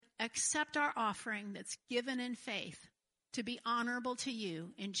accept our offering that's given in faith to be honorable to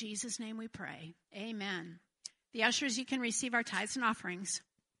you. In Jesus' name we pray. Amen. The ushers, you can receive our tithes and offerings.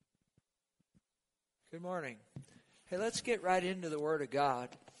 Good morning. Hey, let's get right into the Word of God.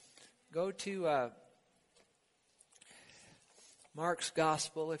 Go to Mark's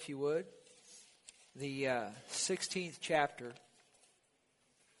Gospel, if you would, the 16th chapter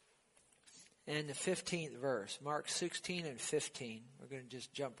and the 15th verse. Mark 16 and 15. We're going to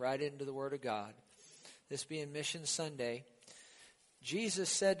just jump right into the Word of God. This being Mission Sunday, Jesus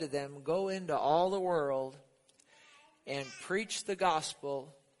said to them, "Go into all the world and preach the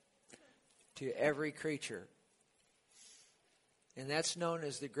gospel to every creature." And that's known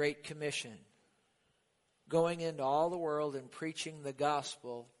as the Great Commission. Going into all the world and preaching the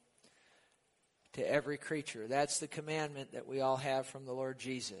gospel to every creature. That's the commandment that we all have from the Lord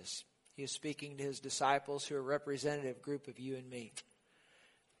Jesus. He is speaking to his disciples, who are a representative group of you and me.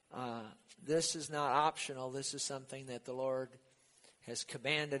 This is not optional. This is something that the Lord has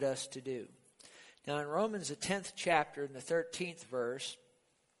commanded us to do. Now in Romans, the 10th chapter and the 13th verse,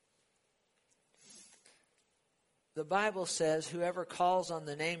 the Bible says, "Whoever calls on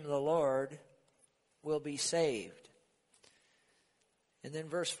the name of the Lord will be saved." And then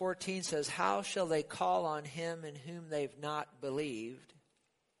verse 14 says, "How shall they call on him in whom they've not believed?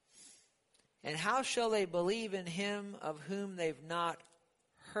 And how shall they believe in him of whom they've not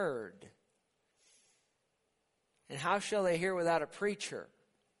heard? And how shall they hear without a preacher?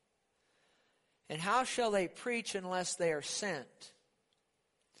 And how shall they preach unless they are sent?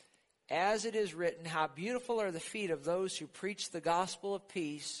 As it is written, how beautiful are the feet of those who preach the gospel of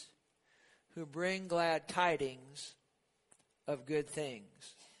peace, who bring glad tidings of good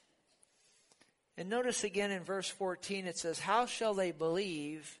things." And notice again in verse 14 it says, "How shall they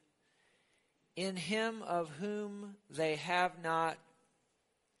believe in him of whom they have not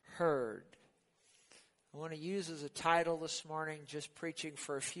heard?" I want to use as a title this morning, just preaching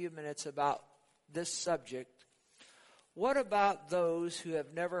for a few minutes about this subject. What about those who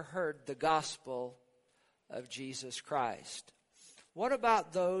have never heard the gospel of Jesus Christ? What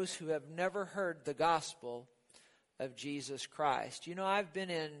about those who have never heard the gospel of Jesus Christ? You know, I've been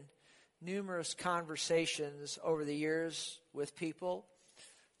in numerous conversations over the years with people,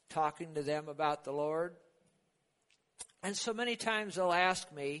 talking to them about the Lord. And so many times they'll ask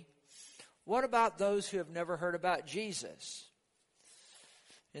me, what about those who have never heard about Jesus?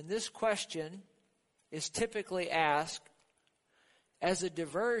 And this question is typically asked as a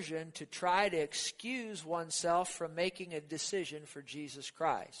diversion to try to excuse oneself from making a decision for Jesus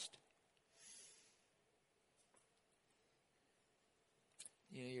Christ.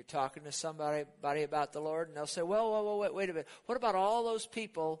 You know, you're talking to somebody about the Lord, and they'll say, well, wait a minute. What about all those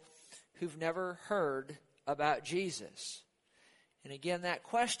people who've never heard about Jesus? And again, that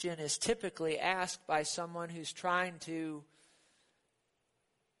question is typically asked by someone who's trying to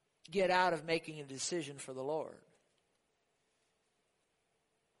get out of making a decision for the Lord.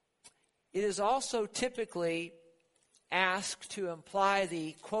 It is also typically asked to imply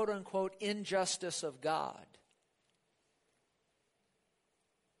the quote-unquote injustice of God.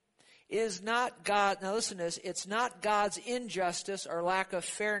 It is not God, now listen to this, it's not God's injustice or lack of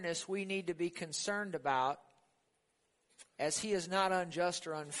fairness we need to be concerned about, as he is not unjust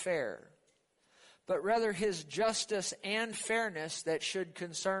or unfair, but rather his justice and fairness that should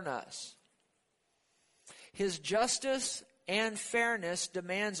concern us. His justice and fairness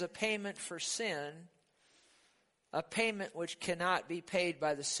demands a payment for sin, a payment which cannot be paid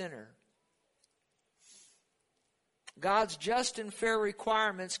by the sinner. God's just and fair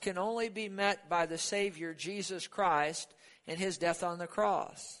requirements can only be met by the Savior, Jesus Christ, and his death on the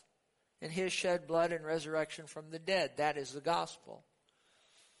cross, and his shed blood and resurrection from the dead. That is the gospel.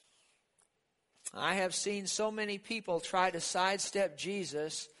 I have seen so many people try to sidestep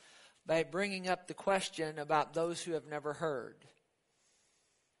Jesus by bringing up the question about those who have never heard.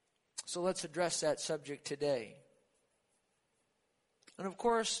 So let's address that subject today. And of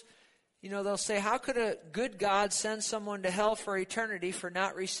course, you know, they'll say, how could a good God send someone to hell for eternity for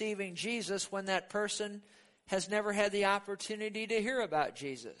not receiving Jesus when that person has never had the opportunity to hear about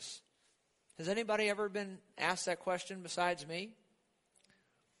Jesus? Has anybody ever been asked that question besides me?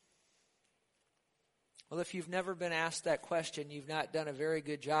 Well, if you've never been asked that question, you've not done a very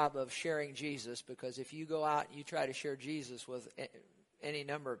good job of sharing Jesus, because if you go out and you try to share Jesus with any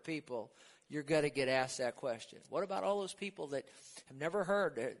number of people, you're going to get asked that question. What about all those people that have never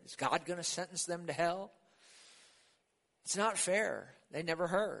heard? Is God going to sentence them to hell? It's not fair. They never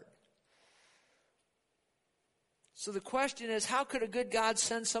heard. So the question is, how could a good God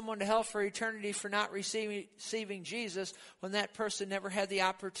send someone to hell for eternity for not receiving Jesus when that person never had the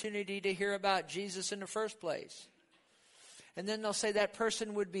opportunity to hear about Jesus in the first place? And then they'll say that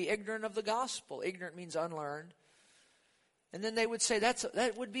person would be ignorant of the gospel. Ignorant means unlearned. And then they would say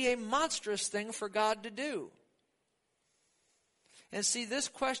that would be a monstrous thing for God to do. And see, this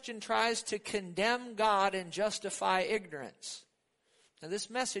question tries to condemn God and justify ignorance. Now,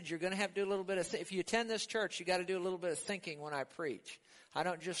 this message, you're going to have to do a little bit of, if you attend this church, you got to do a little bit of thinking when I preach. I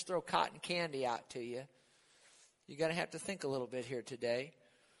don't just throw cotton candy out to you. You're going to have to think a little bit here today.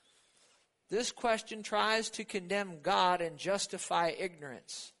 This question tries to condemn God and justify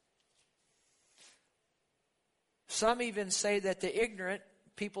ignorance. Some even say that the ignorant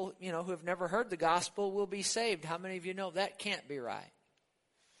people, who have never heard the gospel will be saved. How many of you know that can't be right?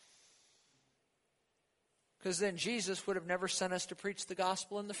 Because then Jesus would have never sent us to preach the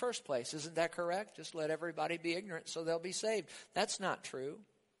gospel in the first place. Isn't that correct? Just let everybody be ignorant so they'll be saved. That's not true.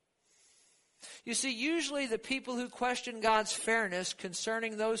 You see, usually the people who question God's fairness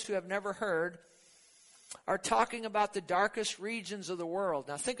concerning those who have never heard are talking about the darkest regions of the world.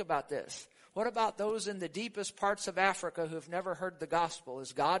 Now think about this. What about those in the deepest parts of Africa who have never heard the gospel?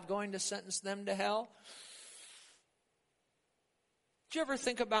 Is God going to sentence them to hell? Did you ever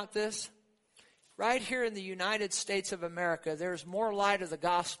think about this? Right here in the United States of America, there's more light of the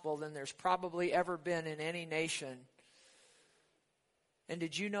gospel than there's probably ever been in any nation. And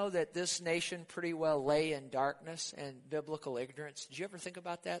did you know that this nation pretty well lay in darkness and biblical ignorance? Did you ever think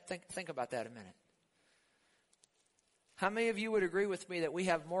about that? Think about that a minute. How many of you would agree with me that we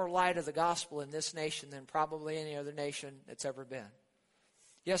have more light of the gospel in this nation than probably any other nation that's ever been?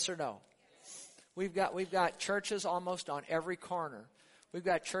 Yes or no? We've got churches almost on every corner. We've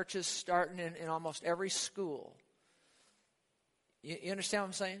got churches starting in almost every school. You understand what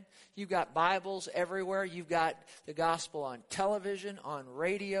I'm saying? You've got Bibles everywhere. You've got the gospel on television, on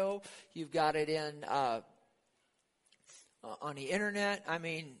radio. You've got it on the internet. I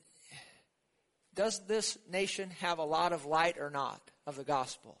mean, does this nation have a lot of light or not of the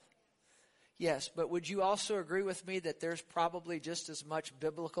gospel? Yes, but would you also agree with me that there's probably just as much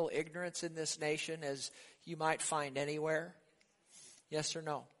biblical ignorance in this nation as you might find anywhere? Yes or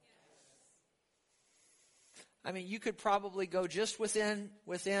no? I mean, you could probably go just within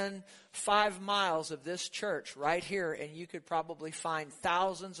 5 miles of this church right here, and you could probably find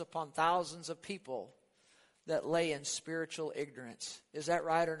thousands upon thousands of people that lay in spiritual ignorance. Is that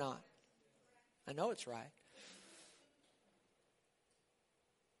right or not? I know it's right.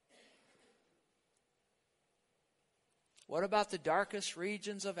 What about the darkest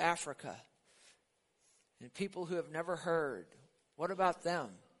regions of Africa and people who have never heard? What about them?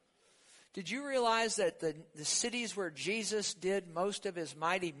 Did you realize that the cities where Jesus did most of his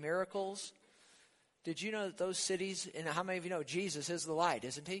mighty miracles, did you know that those cities, and how many of you know Jesus is the light,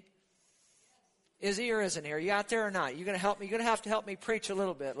 isn't he? Is he or isn't he? Are you out there or not? You're going to help me. You're going to have to help me preach a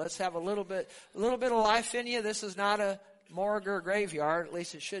little bit. Let's have a little bit of life in you. This is not a morgue or graveyard. At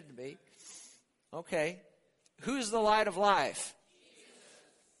least it shouldn't be. Okay. Who's the light of life?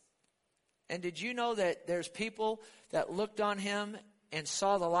 And did you know that there's people that looked on him and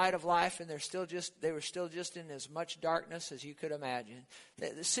saw the light of life, and they were still just in as much darkness as you could imagine?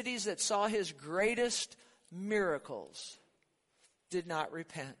 The cities that saw his greatest miracles did not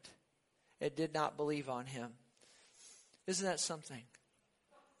repent. It did not believe on him. Isn't that something?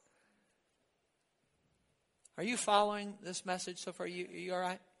 Are you following this message so far? Are you all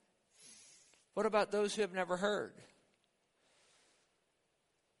right? What about those who have never heard?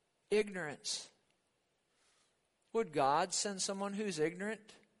 Ignorance. Would God send someone who's ignorant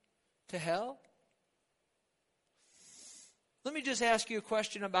to hell? Let me just ask you a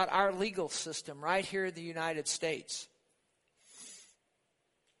question about our legal system right here in the United States.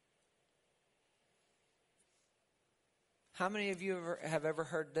 How many of you have ever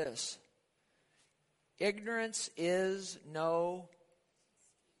heard this? Ignorance is no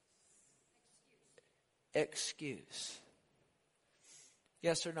excuse.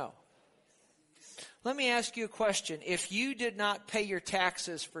 Yes or no? Let me ask you a question. If you did not pay your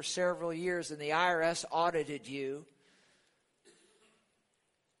taxes for several years and the IRS audited you,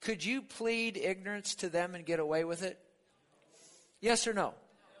 could you plead ignorance to them and get away with it? Yes or no?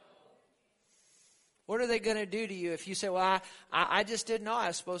 What are they going to do to you if you say, well, I just didn't know I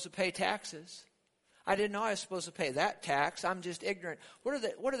was supposed to pay taxes. I didn't know I was supposed to pay that tax. I'm just ignorant. What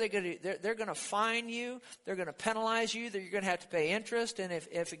are they going to do? They're going to fine you. They're going to penalize you. You're going to have to pay interest. And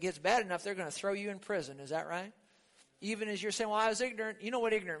if it gets bad enough, they're going to throw you in prison. Is that right? Even as you're saying, well, I was ignorant. You know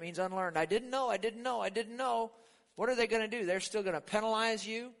what ignorant means? Unlearned. I didn't know. What are they going to do? They're still going to penalize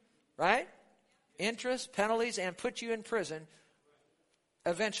you, right? interest, penalties, and put you in prison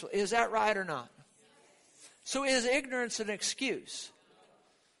eventually. Is that right or not? So is ignorance an excuse?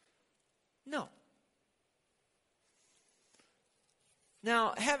 No.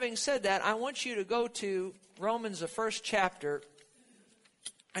 Now, having said that, I want you to go to Romans, the 1st chapter,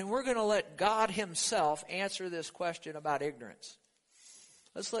 and we're going to let God himself answer this question about ignorance.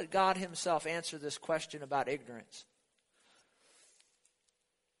 Let's let God himself answer this question about ignorance.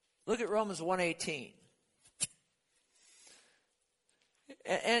 Look at Romans 1:18.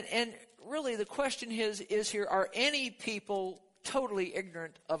 And really the question is here, are any people totally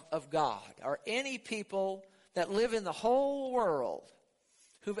ignorant of God? Are any people that live in the whole world,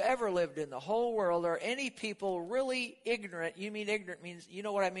 who've ever lived in the whole world, are any people really ignorant? You mean ignorant means, you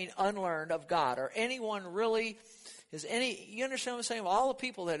know what I mean, unlearned of God. Are anyone really, you understand what I'm saying? Of all the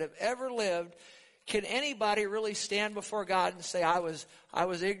people that have ever lived, can anybody really stand before God and say, I was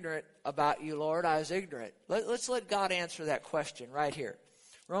ignorant about you, Lord, I was ignorant? Let's let God answer that question right here.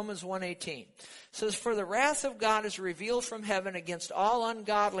 Romans 1:18 says, for the wrath of God is revealed from heaven against all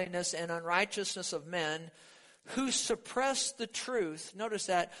ungodliness and unrighteousness of men, who suppress the truth. Notice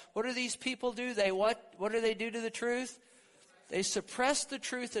that. What do these people do? What do they do to the truth? They suppress the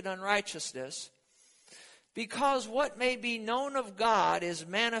truth in unrighteousness, because what may be known of God is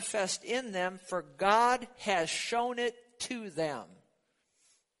manifest in them, for God has shown it to them.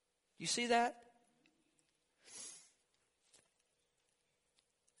 You see that?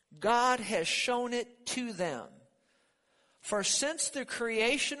 God has shown it to them. For since the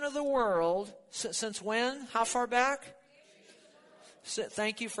creation of the world, since when? How far back?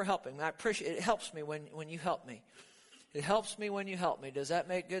 Thank you for helping me. I appreciate it. It helps me when you help me. It helps me when you help me. Does that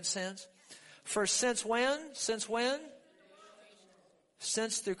make good sense? For since when? Since when?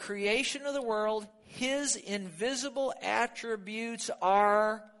 Since the creation of the world, his invisible attributes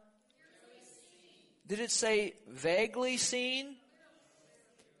are, did it say vaguely seen?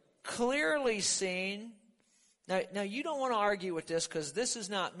 Clearly seen. Now you don't want to argue with this, because this is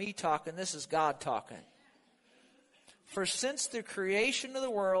not me talking, this is God talking. For since the creation of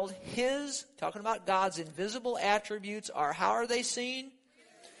the world, talking about God's invisible attributes are, how are they seen?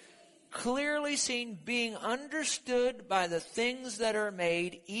 Clearly seen, being understood by the things that are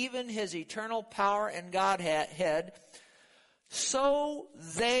made, even his eternal power and Godhead. So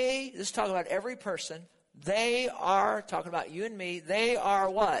this is talking about every person, they are, talking about you and me, they are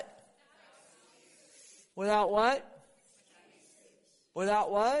what? Without what?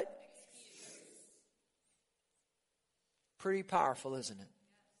 Without what? Pretty powerful, isn't it?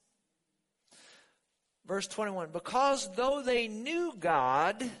 Verse 21, because though they knew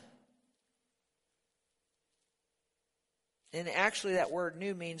God, and actually that word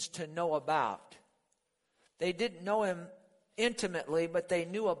knew means to know about. They didn't know him intimately, but they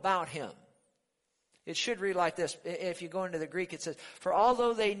knew about him. It should read like this. If you go into the Greek, it says, for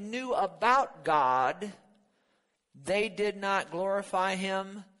although they knew about God, they did not glorify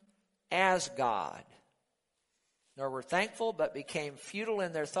him as God, nor were thankful, but became futile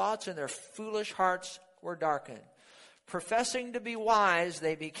in their thoughts, and their foolish hearts were darkened. Professing to be wise,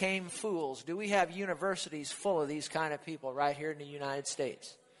 they became fools. Do we have universities full of these kind of people right here in the United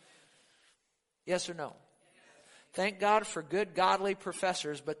States? Yes or no? Thank God for good, godly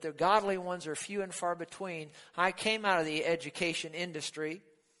professors, but the godly ones are few and far between. I came out of the education industry.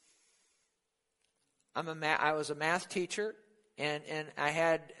 I was a math teacher, and I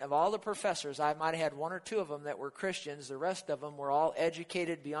had, of all the professors, I might have had one or two of them that were Christians. The rest of them were all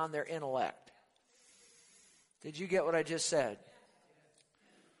educated beyond their intellect. Did you get what I just said?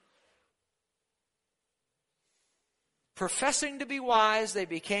 Professing to be wise, they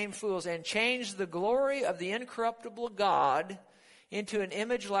became fools, and changed the glory of the incorruptible God into an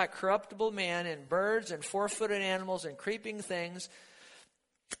image like corruptible man, and birds and four-footed animals and creeping things.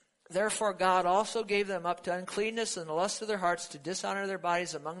 Therefore God also gave them up to uncleanness and the lust of their hearts, to dishonor their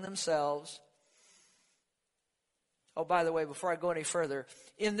bodies among themselves. Oh, by the way, before I go any further,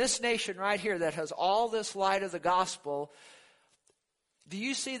 in this nation right here that has all this light of the gospel, do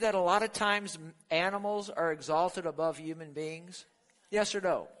you see that a lot of times animals are exalted above human beings? Yes or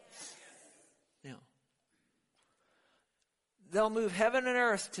no? No. They'll move heaven and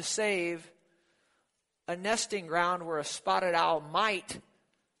earth to save a nesting ground where a spotted owl might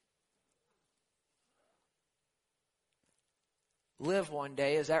live one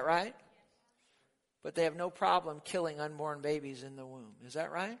day. Is that right? But they have no problem killing unborn babies in the womb. Is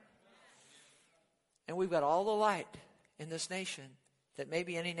that right? And we've got all the light in this nation that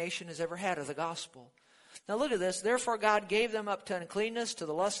maybe any nation has ever had of the gospel. Now look at this. Therefore God gave them up to uncleanness, to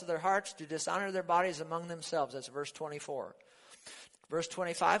the lust of their hearts, to dishonor their bodies among themselves. That's verse 24. Verse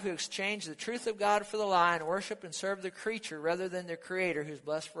 25, who exchanged the truth of God for the lie and worship and serve the creature rather than the Creator, who's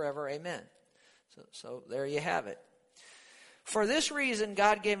blessed forever. Amen. So there you have it. For this reason,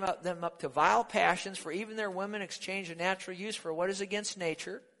 God gave them up to vile passions, for even their women exchanged a natural use for what is against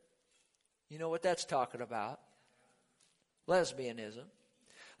nature. You know what that's talking about. Lesbianism.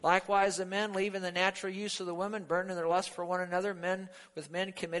 Likewise, the men, leaving the natural use of the women, burned in their lust for one another, men with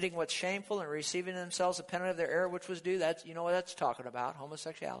men committing what's shameful and receiving themselves the penalty of their error, which was due. That's, you know what that's talking about,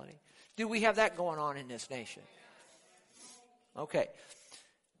 homosexuality. Do we have that going on in this nation? Okay.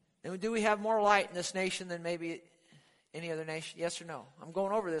 And do we have more light in this nation than maybe any other nation? Yes or no? I'm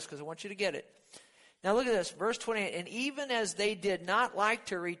going over this because I want you to get it. Now look at this, verse 28. And even as they did not like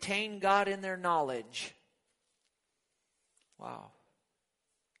to retain God in their knowledge. Wow.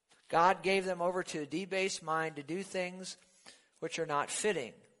 God gave them over to a debased mind to do things which are not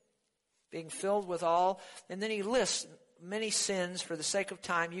fitting, being filled with all. And then he lists many sins for the sake of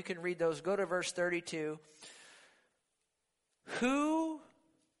time. You can read those. Go to verse 32. Who,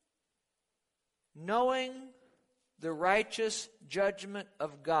 knowing the righteous judgment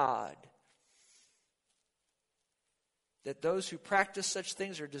of God, that those who practice such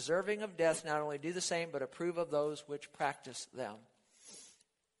things are deserving of death, not only do the same, but approve of those which practice them.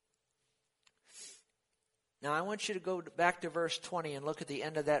 Now, I want you to go back to verse 20 and look at the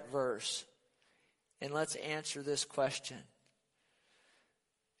end of that verse. And let's answer this question.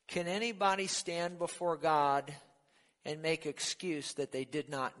 Can anybody stand before God and make excuse that they did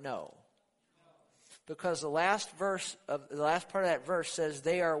not know? Because the last part of that verse says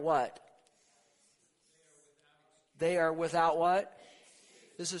they are what? They are without what?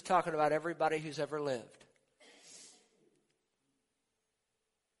 This is talking about everybody who's ever lived.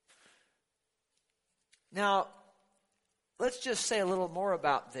 Now, let's just say a little more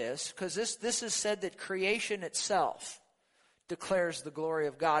about this, because this is said that creation itself declares the glory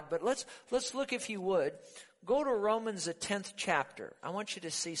of God. But let's look, if you would, go to Romans, the 10th chapter. I want you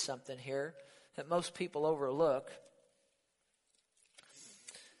to see something here that most people overlook.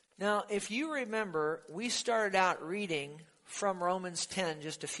 Now, if you remember, we started out reading from Romans 10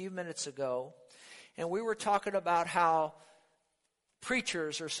 just a few minutes ago, and we were talking about how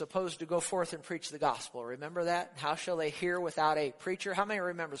preachers are supposed to go forth and preach the gospel. Remember that? How shall they hear without a preacher? How many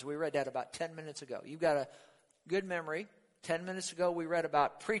remembers? We read that about 10 minutes ago. You've got a good memory. 10 minutes ago, we read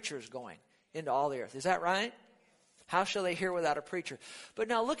about preachers going into all the earth. Is that right? How shall they hear without a preacher? But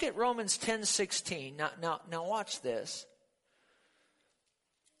now look at Romans 10:16. Now watch this.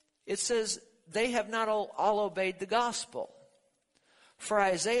 It says, they have not all obeyed the gospel. For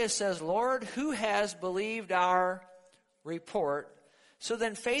Isaiah says, Lord, who has believed our report? So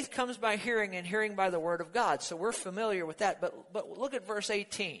then faith comes by hearing, and hearing by the word of God. So we're familiar with that. But look at verse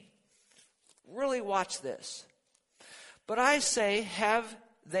 18. Really watch this. But I say, have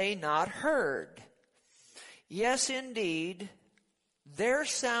they not heard? Yes, indeed, their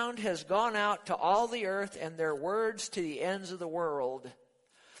sound has gone out to all the earth, and their words to the ends of the world.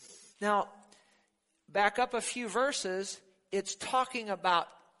 Now, back up a few verses, it's talking about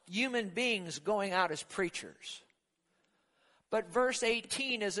human beings going out as preachers. But verse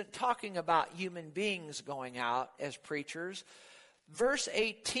 18 isn't talking about human beings going out as preachers. Verse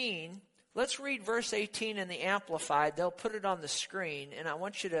 18, let's read verse 18 in the Amplified. They'll put it on the screen, and I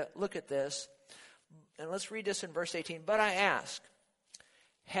want you to look at this. And let's read this in verse 18. But I ask,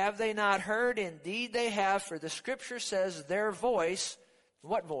 have they not heard? Indeed they have, for the scripture says their voice,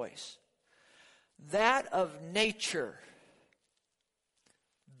 what voice? That of nature,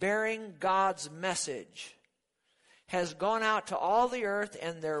 bearing God's message, has gone out to all the earth,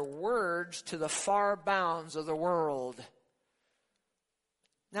 and their words to the far bounds of the world.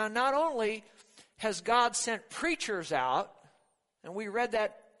 Now, not only has God sent preachers out, and we read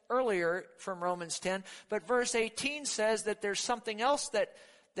that earlier from Romans 10, but verse 18 says that there's something else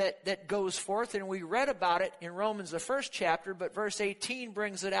that goes forth, and we read about it in Romans, the first chapter, but verse 18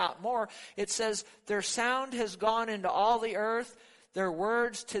 brings it out more. It says, their sound has gone into all the earth, their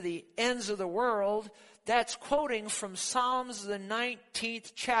words to the ends of the world. That's quoting from Psalms, the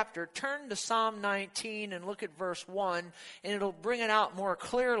 19th chapter. Turn to Psalm 19 and look at verse 1, and it'll bring it out more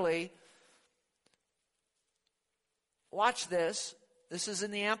clearly. Watch this. This is in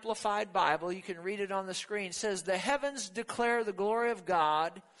the Amplified Bible. You can read it on the screen. It says, the heavens declare the glory of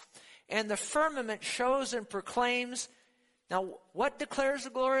God, and the firmament shows and proclaims. Now, what declares the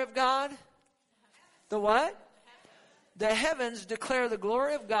glory of God? The what? The heavens declare the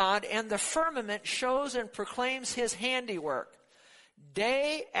glory of God, and the firmament shows and proclaims his handiwork.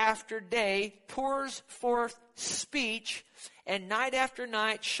 Day after day pours forth speech, and night after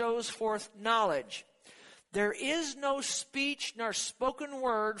night shows forth knowledge. There is no speech nor spoken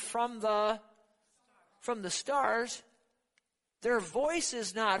word from the stars. Their voice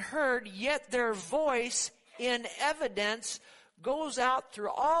is not heard, yet their voice in evidence goes out through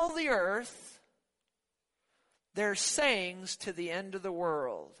all the earth, their sayings to the end of the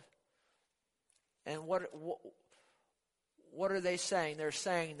world. And what are they saying? They're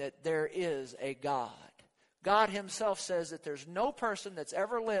saying that there is a God. God himself says that there's no person that's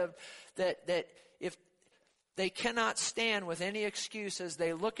ever lived that if they cannot stand with any excuse as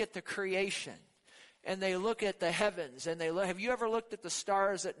they look at the creation and they look at the heavens and have you ever looked at the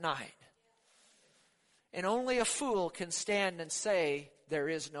stars at night? And only a fool can stand and say, there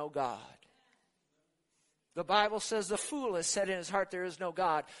is no God. The Bible says the fool has said in his heart, there is no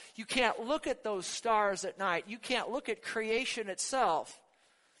God. You can't look at those stars at night. You can't look at creation itself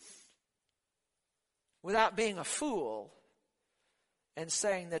without being a fool and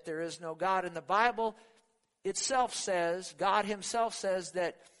saying that there is no God. And the Bible itself says, God himself says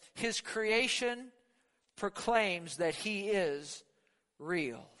that his creation proclaims that he is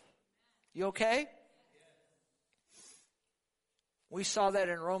real. You okay? We saw that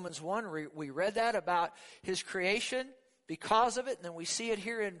in Romans 1. We read that about his creation because of it. And then we see it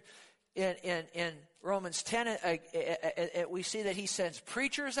here in Romans 10. We see that he sends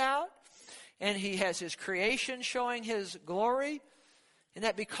preachers out. And he has his creation showing his glory. And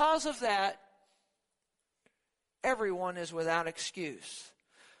that because of that, everyone is without excuse.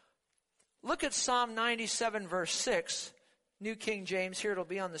 Look at Psalm 97 verse 6. New King James. Here it'll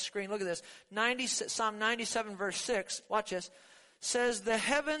be on the screen. Look at this. Psalm 97 verse 6. Watch this. Says the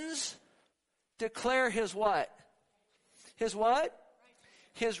heavens declare his what? His what?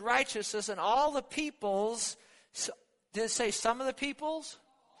 His righteousness. And all the peoples, did it say some of the peoples?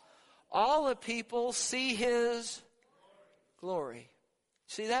 All the people see his glory.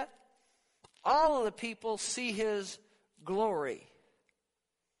 See that? All of the people see his glory.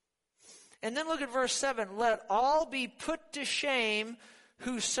 And then look at verse 7. Let all be put to shame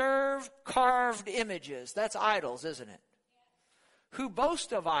who serve carved images. That's idols, isn't it? Who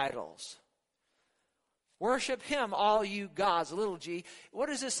boast of idols. Worship him, all you gods, little g. What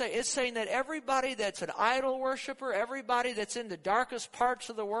does this say? It's saying that everybody that's an idol worshiper, everybody that's in the darkest parts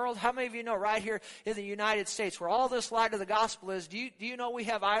of the world, how many of you know right here in the United States where all this light of the gospel is, do you know we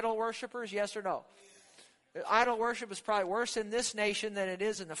have idol worshipers? Yes or no? Idol worship is probably worse in this nation than it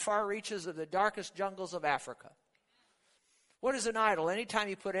is in the far reaches of the darkest jungles of Africa. What is an idol? Anytime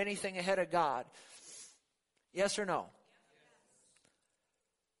you put anything ahead of God. Yes or no?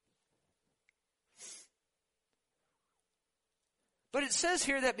 But it says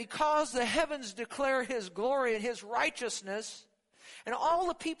here that because the heavens declare his glory and his righteousness, and all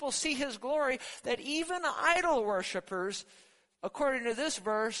the people see his glory, that even idol worshipers, according to this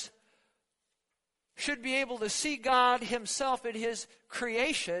verse, should be able to see God himself in his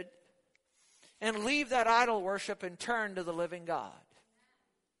creation and leave that idol worship and turn to the living God.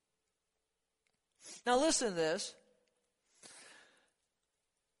 Now listen to this.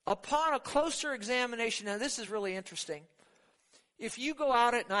 Upon a closer examination, now this is really interesting. If you go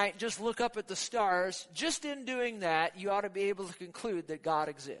out at night and just look up at the stars, just in doing that, you ought to be able to conclude that God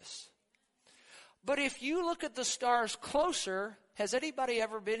exists. But if you look at the stars closer, has anybody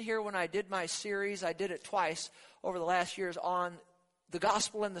ever been here when I did my series? I did it twice over the last years on the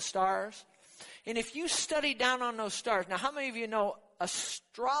gospel and the stars. And if you study down on those stars, now how many of you know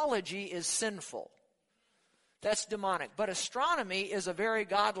astrology is sinful? That's demonic. But astronomy is a very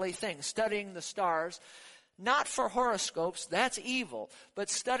godly thing, studying the stars. Not for horoscopes, that's evil. But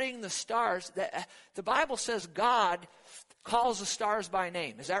studying the stars, the Bible says God calls the stars by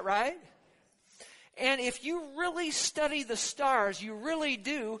name. Is that right? And if you really study the stars, you really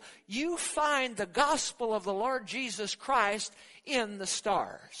do, you find the gospel of the Lord Jesus Christ in the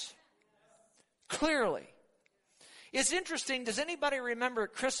stars. Clearly. It's interesting, does anybody remember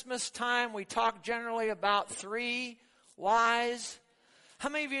at Christmas time we talk generally about three wise? How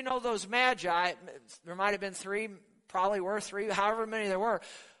many of you know those magi? There might have been three, probably were three, however many there were.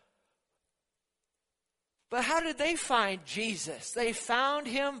 But how did they find Jesus? They found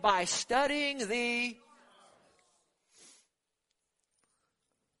him by studying the...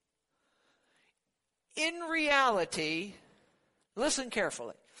 In reality, listen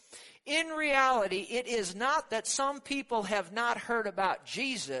carefully. In reality, it is not that some people have not heard about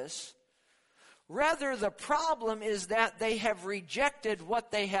Jesus. Rather, the problem is that they have rejected what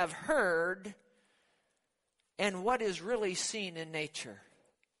they have heard and what is really seen in nature.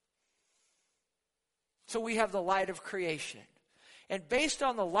 So we have the light of creation. And based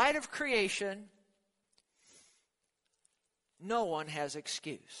on the light of creation, no one has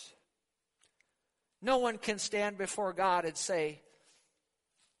excuse. no one can stand before God and say,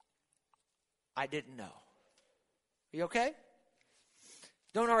 I didn't know. You okay?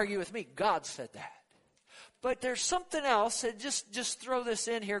 Don't argue with me. God said that. But there's something else. And just throw this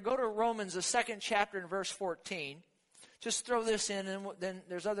in here. Go to Romans, the 2nd chapter, and verse 14. Just throw this in, and then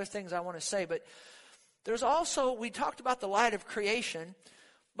there's other things I want to say. But there's also, we talked about the light of creation,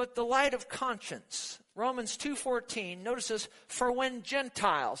 but the light of conscience. Romans 2:14, notice this, for when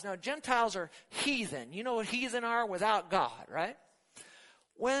Gentiles, now Gentiles are heathen. You know what heathen are? Without God, right?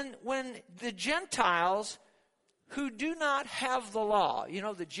 When the Gentiles who do not have the law, you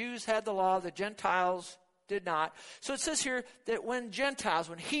know, the Jews had the law, the Gentiles did not. So it says here that when Gentiles,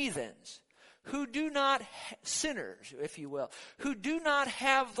 when heathens, who do not, sinners, if you will, who do not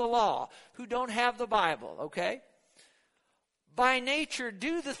have the law, who don't have the Bible, okay? By nature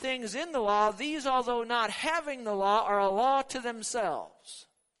do the things in the law, these, although not having the law, are a law to themselves,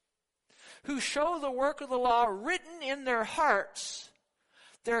 who show the work of the law written in their hearts,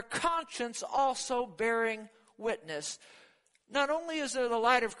 their conscience also bearing witness. Not only is there the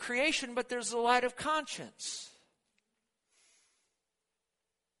light of creation, but there's the light of conscience.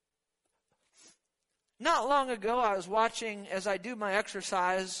 Not long ago, I was watching, as I do my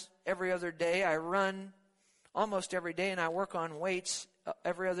exercise every other day, I run almost every day, and I work on weights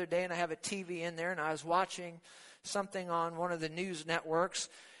every other day, and I have a TV in there, and I was watching something on one of the news networks,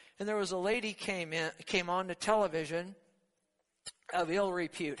 and there was a lady came on the television of ill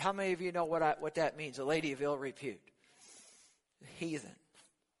repute. How many of you know what that means? A lady of ill repute. Heathen.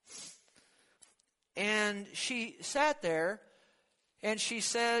 And she sat there and she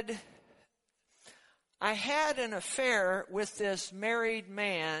said, I had an affair with this married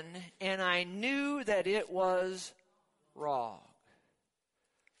man and I knew that it was wrong.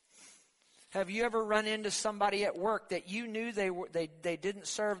 Have you ever run into somebody at work that you knew they didn't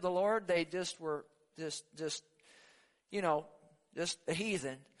serve the Lord? They just were just a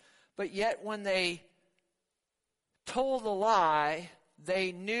heathen. But yet when they told a lie,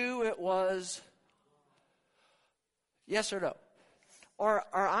 they knew it was yes or no. Or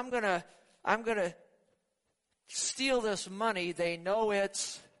I'm gonna steal this money, they know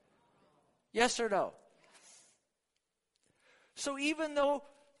it's yes or no. So even though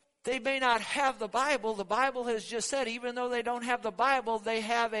they may not have the Bible has just said, even though they don't have the Bible, they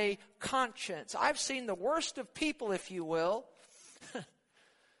have a conscience. I've seen the worst of people, if you will,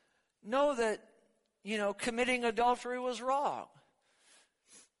 know that, committing adultery was wrong.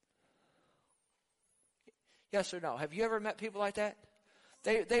 Yes or no? Have you ever met people like that?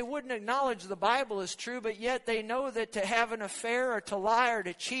 They wouldn't acknowledge the Bible is true, but yet they know that to have an affair or to lie or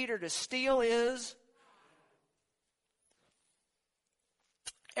to cheat or to steal is.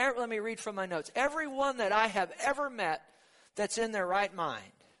 Let me read from my notes. Everyone that I have ever met that's in their right mind.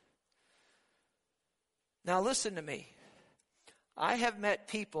 Now listen to me. I have met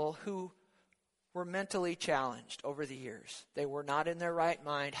people who were mentally challenged over the years. They were not in their right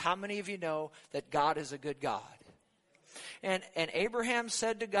mind. How many of you know that God is a good God? And Abraham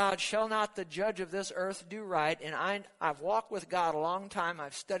said to God, shall not the judge of this earth do right? And I've walked with God a long time.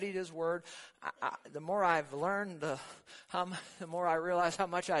 I've studied His Word. The more I've learned, the more I realize how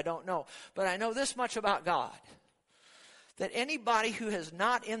much I don't know. But I know this much about God, that anybody who is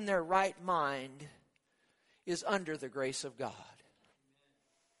not in their right mind is under the grace of God.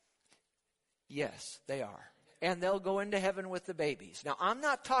 Yes, they are. And they'll go into heaven with the babies. Now, I'm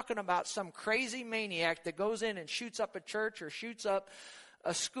not talking about some crazy maniac that goes in and shoots up a church or shoots up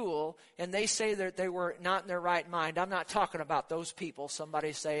a school, and they say that they were not in their right mind. I'm not talking about those people.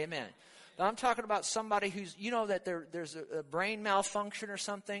 Somebody say amen. But I'm talking about somebody who's, that there's a brain malfunction or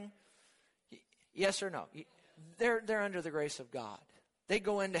something. Yes or no? They're under the grace of God. They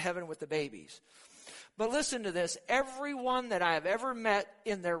go into heaven with the babies. But listen to this. Everyone that I have ever met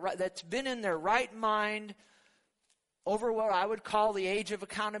that's been in their right mind over what I would call the age of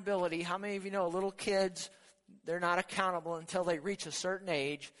accountability. How many of you know little kids, they're not accountable until they reach a certain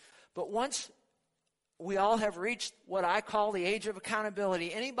age. But once we all have reached what I call the age of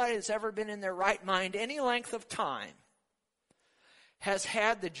accountability, anybody that's ever been in their right mind any length of time has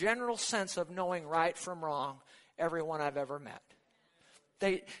had the general sense of knowing right from wrong, everyone I've ever met.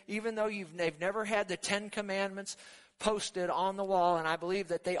 Even though they've never had the 10 Commandments posted on the wall, and I believe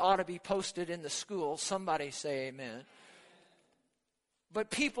that they ought to be posted in the school. Somebody say amen. But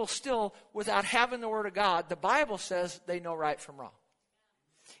people still, without having the Word of God, the Bible says they know right from wrong.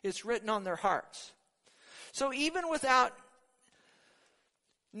 It's written on their hearts. So even without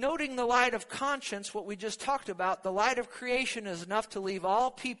noting the light of conscience, what we just talked about, the light of creation is enough to leave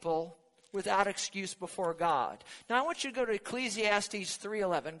all people without excuse before God. Now I want you to go to Ecclesiastes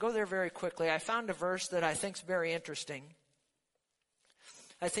 3:11. Go there very quickly. I found a verse that I think is very interesting.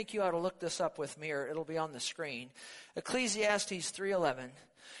 I think you ought to look this up with me, or it'll be on the screen. Ecclesiastes 3:11.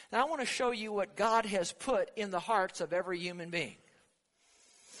 And I want to show you what God has put in the hearts of every human being.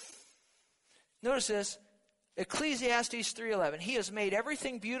 Notice this. Ecclesiastes 3:11. He has made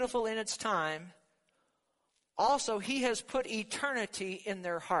everything beautiful in its time. Also, He has put eternity in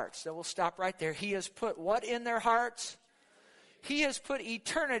their hearts. So we'll stop right there. He has put what in their hearts? He has put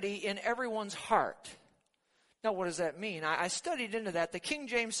eternity in everyone's heart. Now, what does that mean? I studied into that. The King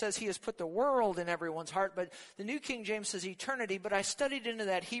James says He has put the world in everyone's heart, but the New King James says eternity. But I studied into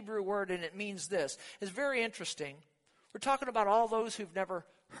that Hebrew word, and it means this. It's very interesting. We're talking about all those who've never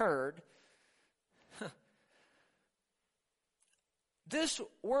heard. This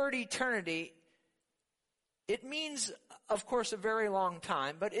word eternity, it means, of course, a very long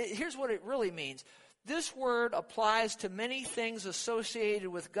time, but here's what it really means. This word applies to many things associated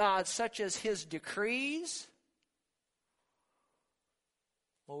with God, such as His decrees.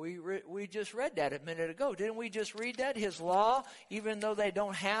 Well, we just read that a minute ago. Didn't we just read that? His law, even though they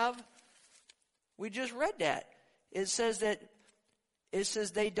don't have. We just read that. It says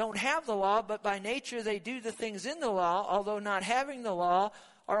they don't have the law, but by nature they do the things in the law, although not having the law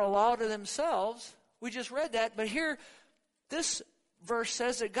are a law to themselves. We just read that. But here, this verse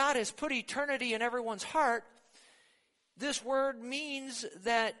says that God has put eternity in everyone's heart. This word means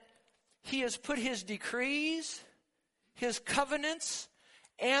that He has put His decrees, His covenants,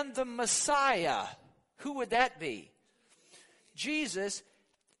 and the Messiah. Who would that be? Jesus.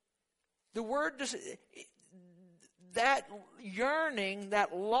 The word, that yearning,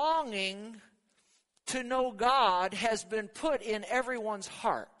 that longing to know God has been put in everyone's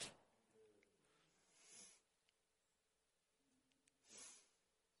heart.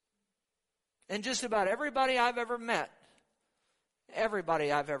 And just about everybody I've ever met, everybody,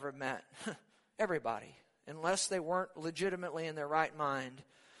 unless they weren't legitimately in their right mind,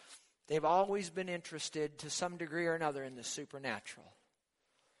 they've always been interested to some degree or another in the supernatural.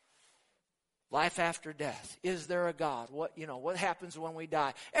 Life after death. Is there a God? What happens when we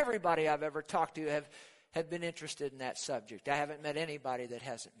die? Everybody I've ever talked to have been interested in that subject. I haven't met anybody that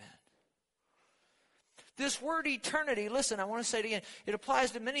hasn't met. This word eternity, listen, I want to say it again. It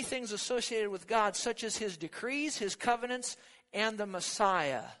applies to many things associated with God, such as His decrees, His covenants, and the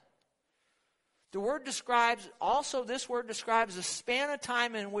Messiah. This word describes a span of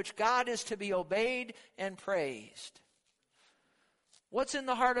time in which God is to be obeyed and praised. What's in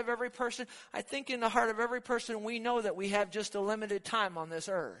the heart of every person? I think in the heart of every person we know that we have just a limited time on this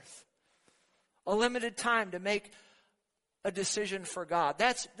earth. A limited time to make a decision for God.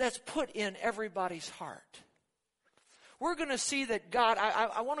 That's put in everybody's heart. We're going to see that God,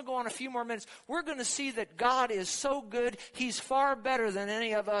 I want to go on a few more minutes. We're going to see that God is so good, He's far better than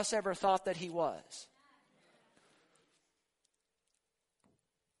any of us ever thought that He was.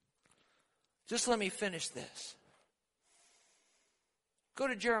 Just let me finish this. Go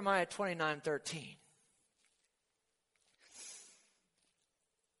to Jeremiah 29:13.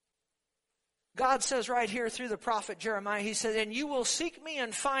 God says right here through the prophet Jeremiah, He said, "And you will seek me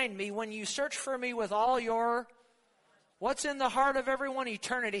and find me when you search for me with all your..." What's in the heart of everyone?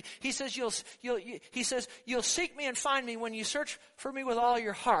 Eternity. He says, you'll seek me and find me when you search for me with all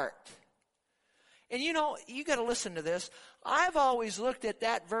your heart. And you got to listen to this. I've always looked at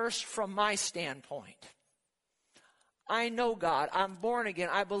that verse from my standpoint. I know God. I'm born again.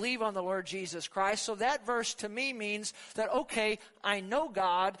 I believe on the Lord Jesus Christ. So that verse to me means that, okay, I know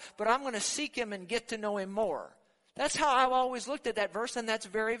God, but I'm going to seek Him and get to know Him more. That's how I've always looked at that verse, and that's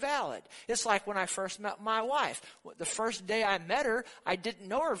very valid. It's like when I first met my wife. The first day I met her, I didn't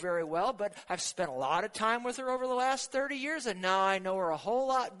know her very well, but I've spent a lot of time with her over the last 30 years, and now I know her a whole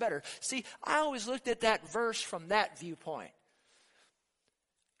lot better. See, I always looked at that verse from that viewpoint.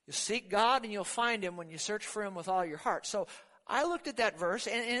 You seek God and you'll find Him when you search for Him with all your heart. So I looked at that verse,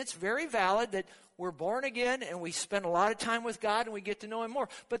 and it's very valid that we're born again and we spend a lot of time with God and we get to know Him more.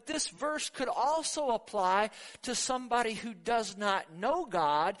 But this verse could also apply to somebody who does not know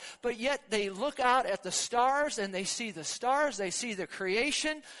God, but yet they look out at the stars and they see the stars, they see the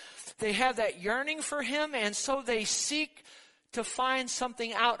creation, they have that yearning for Him, and so they seek to find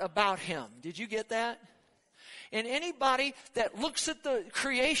something out about Him. Did you get that? And anybody that looks at the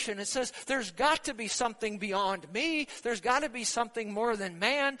creation and says, there's got to be something beyond me. There's got to be something more than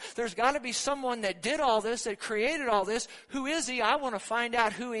man. There's got to be someone that did all this, that created all this. Who is He? I want to find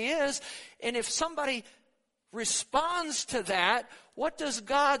out who He is. And if somebody responds to that what does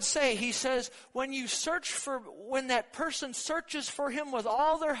God say? He says, when that person searches for him with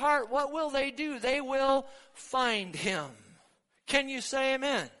all their heart, what will they do? They will find him. Can you say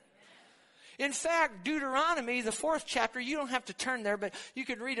amen? In fact, Deuteronomy, the 4th chapter, you don't have to turn there, but you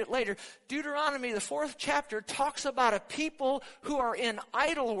can read it later. Deuteronomy, the 4th chapter, talks about a people who are in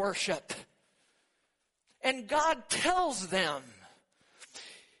idol worship. And God tells them,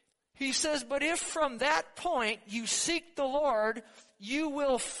 he says, but if from that point you seek the Lord, you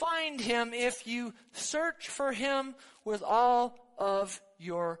will find him if you search for him with all of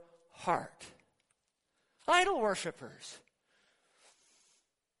your heart. Idol worshipers.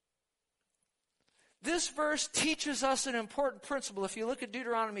 This verse teaches us an important principle. If you look at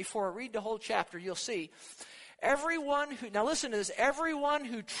Deuteronomy 4, read the whole chapter, you'll see. Now listen to this, everyone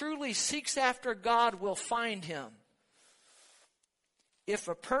who truly seeks after God will find him. If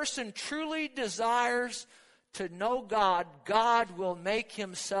a person truly desires to know God, God will make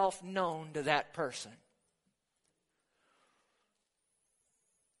himself known to that person.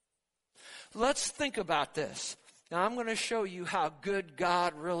 Let's think about this. Now I'm going to show you how good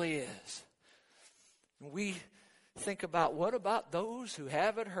God really is. We think about, what about those who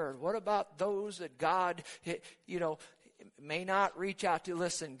haven't heard? What about those that God, may not reach out to?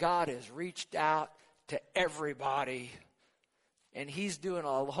 Listen, God has reached out to everybody. And he's doing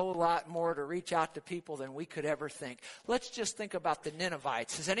a whole lot more to reach out to people than we could ever think. Let's just think about the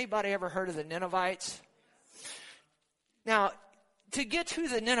Ninevites. Has anybody ever heard of the Ninevites? Now, to get who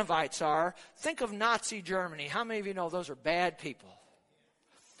the Ninevites are, think of Nazi Germany. How many of you know those are bad people?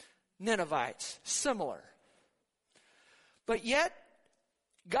 Ninevites, similar. But yet,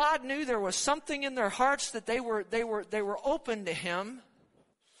 God knew there was something in their hearts that they were open to him.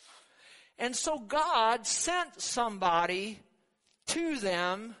 And so God sent somebody to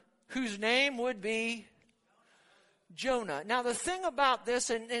them whose name would be Jonah. Now the thing about this,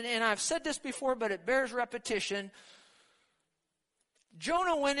 and I've said this before, but it bears repetition.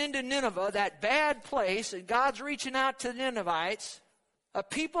 Jonah went into Nineveh, that bad place, and God's reaching out to the Ninevites, a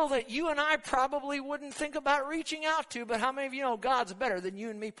people that you and I probably wouldn't think about reaching out to, but how many of you know God's better than you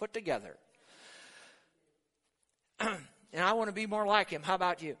and me put together? And I want to be more like him. How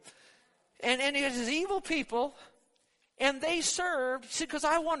about you? And it is evil people, and they served, because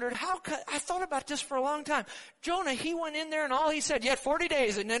I wondered, I thought about this for a long time. Jonah, he went in there and all he said, yet 40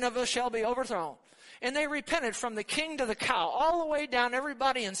 days and Nineveh shall be overthrown. And they repented from the king to the cow, all the way down,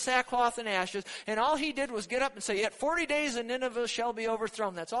 everybody in sackcloth and ashes. And all he did was get up and say, yet 40 days and Nineveh shall be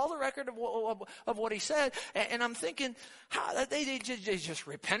overthrown. That's all the record of what he said. And I'm thinking, how they just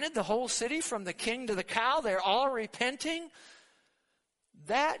repented, the whole city from the king to the cow? They're all repenting?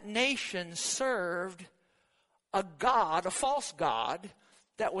 That nation served a god, a false god,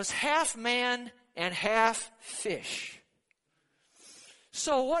 that was half man and half fish.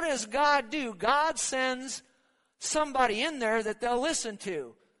 So what does God do? God sends somebody in there that they'll listen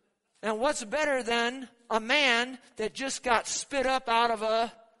to. And what's better than a man that just got spit up out of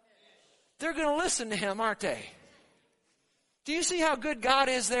a... They're going to listen to him, aren't they? Do you see how good God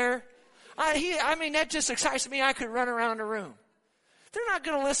is there? I mean, that just excites me. I could run around the room. They're not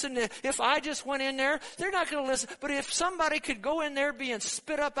going to listen to, if I just went in there, they're not going to listen. But if somebody could go in there being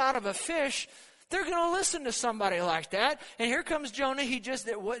spit up out of a fish, they're going to listen to somebody like that. And here comes Jonah.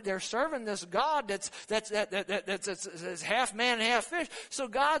 They're serving this God that's half man and half fish. So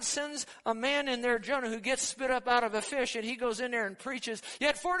God sends a man in there, Jonah, who gets spit up out of a fish, and he goes in there and preaches,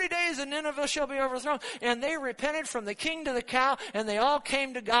 yet 40 days and Nineveh shall be overthrown. And they repented from the king to the cow, and they all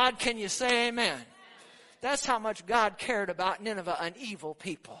came to God. Can you say amen? That's how much God cared about Nineveh, an evil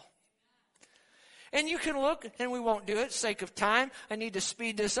people. And you can look, and we won't do it, sake of time. I need to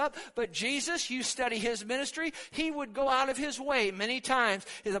speed this up. But Jesus, you study his ministry, he would go out of his way many times.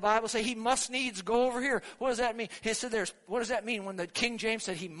 The Bible says he must needs go over here. What does that mean? He said, what does that mean when the King James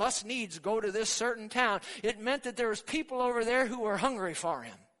said he must needs go to this certain town? It meant that there was people over there who were hungry for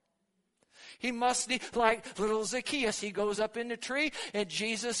him. He must need, like little Zacchaeus, he goes up in the tree and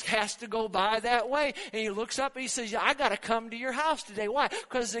Jesus has to go by that way. And he looks up and he says, I got to come to your house today. Why?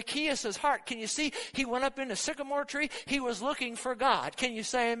 Because Zacchaeus' heart, can you see? He went up in the sycamore tree. He was looking for God. Can you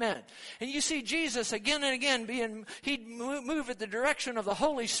say amen? And you see Jesus again and again he'd move at the direction of the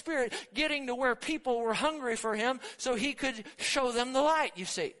Holy Spirit, getting to where people were hungry for him so he could show them the light, you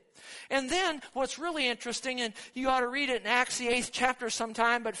see. And then what's really interesting, and you ought to read it in Acts the 8th chapter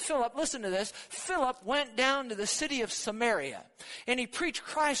sometime, but Philip, listen to this. Philip went down to the city of Samaria and he preached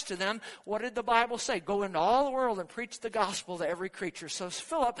Christ to them. What did the Bible say? Go into all the world and preach the gospel to every creature. So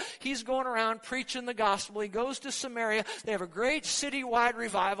Philip, he's going around preaching the gospel. He goes to Samaria. They have a great citywide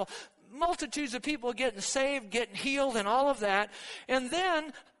revival. multitudes of people getting saved, getting healed, and all of that. And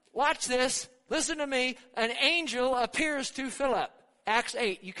then, watch this, listen to me, an angel appears to Philip. Acts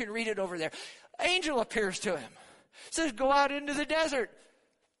 8, you can read it over there. Angel appears to him. Says, go out into the desert.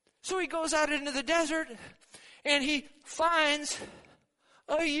 So he goes out into the desert, and he finds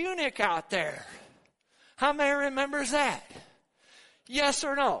a eunuch out there. How many remembers that? Yes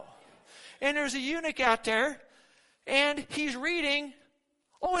or no? And there's a eunuch out there, and he's reading.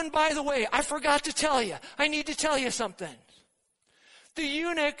 Oh, and by the way, I forgot to tell you. I need to tell you something. The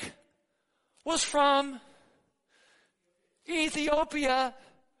eunuch was from Ethiopia,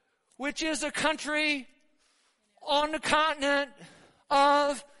 which is a country on the continent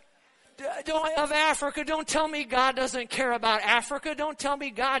of Africa. Don't tell me God doesn't care about Africa. Don't tell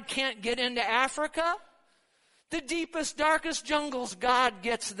me God can't get into Africa. The deepest, darkest jungles, God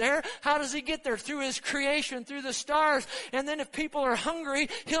gets there. How does he get there? Through his creation, through the stars. And then if people are hungry,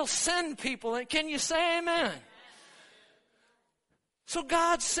 he'll send people. And can you say amen? So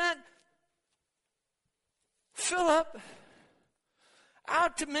God sent Philip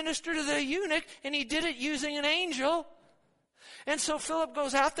out to minister to the eunuch, and he did it using an angel. And so Philip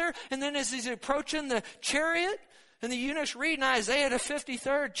goes out there, and then as he's approaching the chariot, and the eunuch's reading Isaiah, the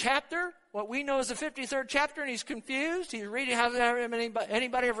 53rd chapter, what we know as the 53rd chapter, and he's confused. He's reading,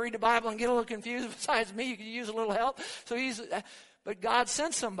 anybody ever read the Bible and get a little confused? Besides me, you could use a little help. But God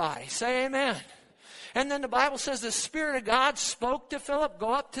sent somebody. Say amen. And then the Bible says the Spirit of God spoke to Philip, go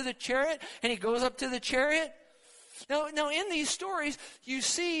up to the chariot, and he goes up to the chariot. Now, in these stories, you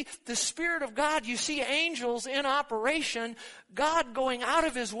see the Spirit of God, you see angels in operation, God going out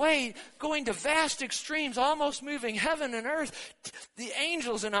of his way, going to vast extremes, almost moving heaven and earth, the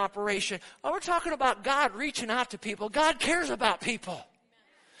angels in operation. Oh, we're talking about God reaching out to people. God cares about people.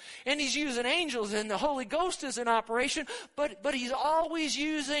 And he's using angels, and the Holy Ghost is in operation, but he's always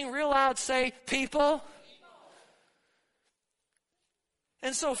using, real loud say, people.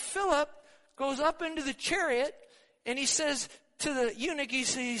 And so Philip goes up into the chariot, and he says to the eunuch, he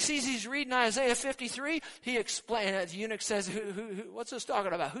sees he's reading Isaiah 53. He explains. The eunuch says, "What's this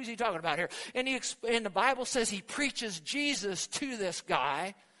talking about? Who's he talking about here?" And the Bible says he preaches Jesus to this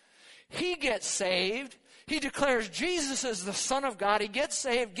guy. He gets saved. He declares Jesus as the Son of God. He gets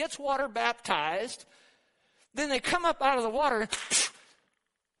saved, gets water baptized. Then they come up out of the water.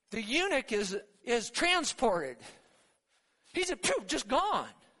 The eunuch is transported. He's just gone.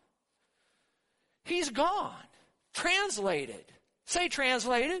 He's gone. Translated. Say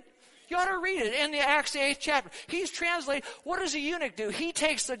translated. You ought to read it in the Acts 8th chapter. He's translated. What does a eunuch do? He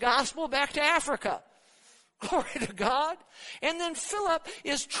takes the gospel back to Africa. Glory to God. And then Philip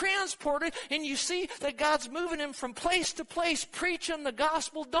is transported, and you see that God's moving him from place to place, preaching the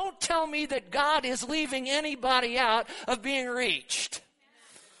gospel. Don't tell me that God is leaving anybody out of being reached.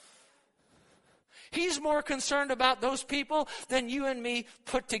 He's more concerned about those people than you and me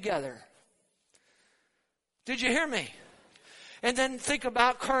put together. Did you hear me? And then think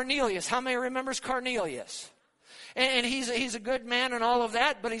about Cornelius. How many remembers Cornelius? And he's a good man and all of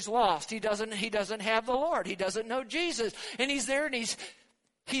that, but he's lost. He doesn't have the Lord. He doesn't know Jesus. And he's there, and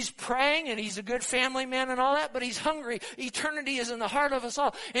he's praying, and he's a good family man and all that, but he's hungry. Eternity is in the heart of us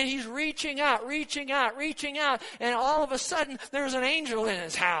all. And he's reaching out. And all of a sudden, there's an angel in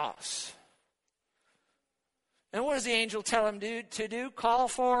his house. And what does the angel tell him to do? Call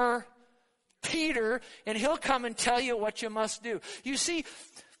for Peter, and he'll come and tell you what you must do. You see,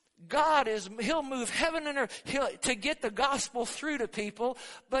 he'll move heaven and earth to get the gospel through to people,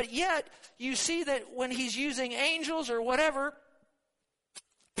 but yet you see that when he's using angels or whatever,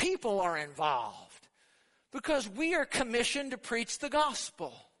 people are involved because we are commissioned to preach the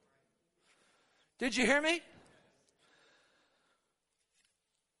gospel. Did you hear me?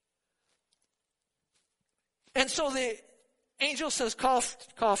 And so the angel says, call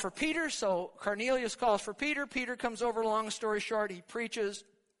for Peter. So Cornelius calls for Peter. Peter comes over, long story short. He preaches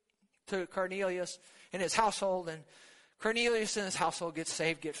to Cornelius and his household. And Cornelius and his household get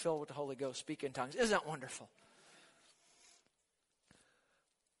saved, get filled with the Holy Ghost, speak in tongues. Isn't that wonderful?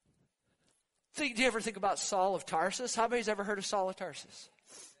 Do you ever think about Saul of Tarsus? How many's ever heard of Saul of Tarsus?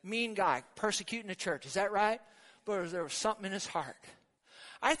 Mean guy, persecuting the church. Is that right? But there was something in his heart.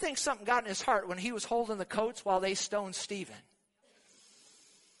 I think something got in his heart when he was holding the coats while they stoned Stephen.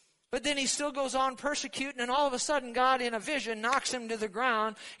 But then he still goes on persecuting, and all of a sudden God in a vision knocks him to the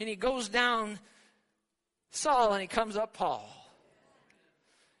ground, and he goes down Saul and he comes up Paul.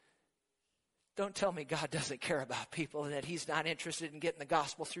 Don't tell me God doesn't care about people and that he's not interested in getting the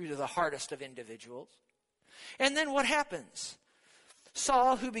gospel through to the hardest of individuals. And then what happens?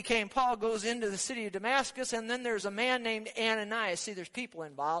 Saul, who became Paul, goes into the city of Damascus, and then there's a man named Ananias. See, there's people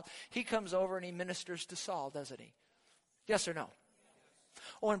involved. He comes over and he ministers to Saul, doesn't he? Yes or no?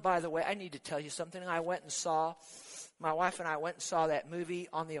 Oh, and by the way, I need to tell you something. My wife and I went and saw that movie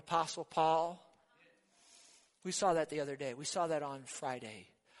on the Apostle Paul. We saw that the other day. We saw that on Friday.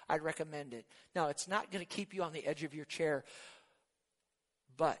 I'd recommend it. Now, it's not going to keep you on the edge of your chair,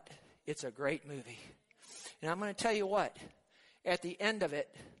 but it's a great movie. And I'm going to tell you what. At the end of it,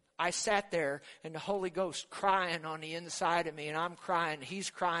 I sat there and the Holy Ghost crying on the inside of me, and I'm crying,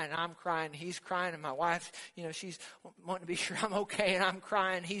 he's crying, I'm crying, he's crying, and my wife, she's wanting to be sure I'm okay, and I'm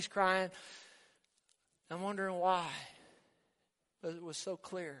crying, he's crying. I'm wondering why. But it was so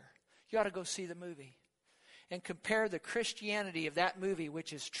clear. You ought to go see the movie and compare the Christianity of that movie,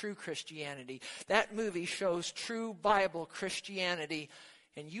 which is true Christianity. That movie shows true Bible Christianity.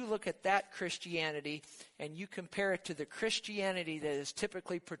 And you look at that Christianity and you compare it to the Christianity that is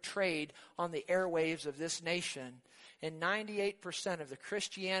typically portrayed on the airwaves of this nation. And 98% of the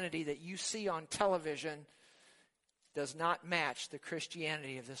Christianity that you see on television does not match the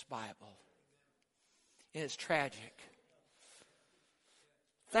Christianity of this Bible. It is tragic.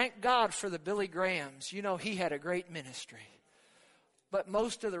 Thank God for the Billy Grahams. He had a great ministry. But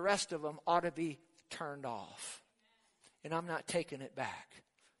most of the rest of them ought to be turned off. And I'm not taking it back.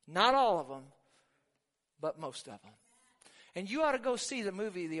 Not all of them, but most of them. And you ought to go see the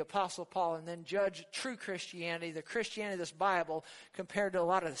movie, The Apostle Paul, and then judge true Christianity, the Christianity of this Bible, compared to a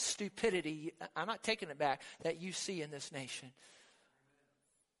lot of the stupidity, I'm not taking it back, that you see in this nation.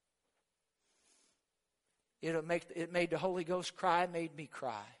 It made the Holy Ghost cry, made me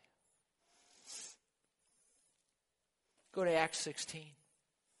cry. Go to Acts 16.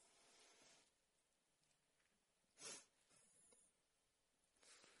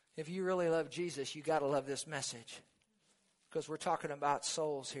 If you really love Jesus, you got to love this message, because we're talking about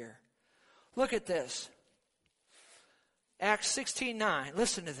souls here. Look at this. Acts 16:9.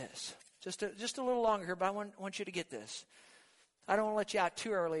 Listen to this. Just a little longer here, but I want you to get this. I don't want to let you out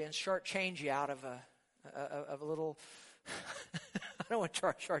too early and shortchange you out of a little. I don't want to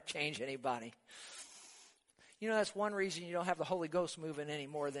shortchange anybody. That's one reason you don't have the Holy Ghost moving any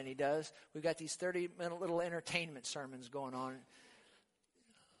more than he does. We've got these 30-minute little entertainment sermons going on.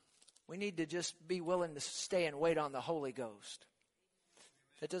 We need to just be willing to stay and wait on the Holy Ghost.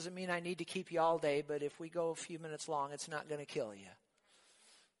 That doesn't mean I need to keep you all day, but if we go a few minutes long, it's not going to kill you.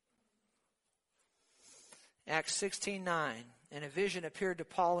 Acts 16:9. And a vision appeared to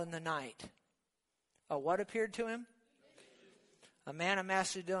Paul in the night. What appeared to him? A man of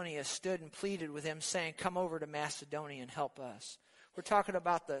Macedonia stood and pleaded with him, saying, "Come over to Macedonia and help us." We're talking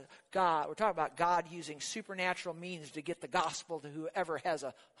about God using supernatural means to get the gospel to whoever has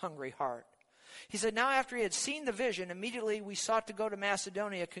a hungry heart. He said, "Now after he had seen the vision, immediately we sought to go to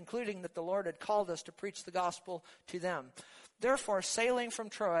Macedonia, concluding that the Lord had called us to preach the gospel to them. Therefore, sailing from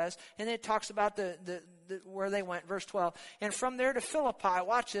Troas," and it talks about the where they went, verse 12, "and from there to Philippi,"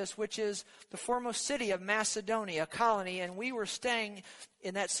 watch this, "which is the foremost city of Macedonia, a colony, and we were staying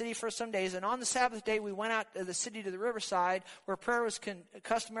in that city for some days. And on the Sabbath day, we went out of the city to the riverside, where prayer was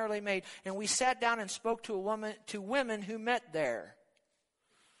customarily made, and we sat down and spoke to women who met there.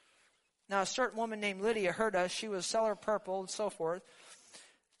 Now, a certain woman named Lydia heard us. She was a seller of purple and so forth.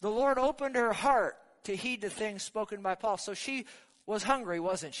 The Lord opened her heart to heed the things spoken by Paul." So she was hungry,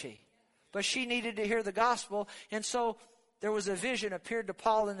 wasn't she? But she needed to hear the gospel. And so there was a vision appeared to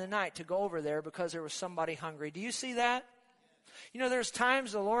Paul in the night to go over there because there was somebody hungry. Do you see that? There's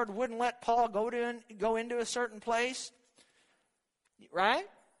times the Lord wouldn't let Paul go into a certain place. Right?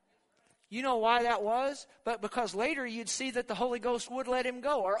 You know why that was? But because later you'd see that the Holy Ghost would let him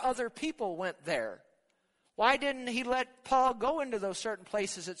go, or other people went there. Why didn't he let Paul go into those certain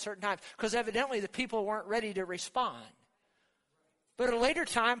places at certain times? Because evidently the people weren't ready to respond. But at a later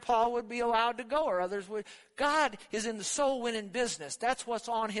time, Paul would be allowed to go, or others would. God is in the soul-winning business. That's what's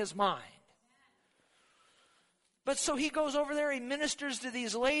on his mind. But so he goes over there, he ministers to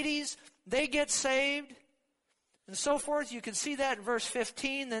these ladies, they get saved, and so forth. You can see that in verse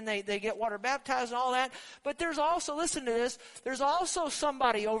 15, then they get water baptized and all that. But there's also, listen to this, there's also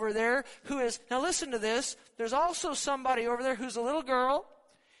somebody over there who is, now listen to this, there's also somebody over there who's a little girl,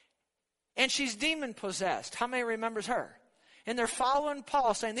 and she's demon-possessed. How many remembers her? And they're following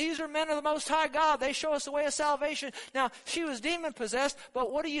Paul, saying, "These are men of the Most High God. They show us the way of salvation." Now, she was demon-possessed, but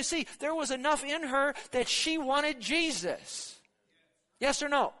what do you see? There was enough in her that she wanted Jesus. Yes or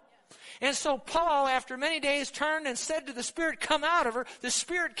no? And so Paul, after many days, turned and said to the Spirit, "Come out of her." The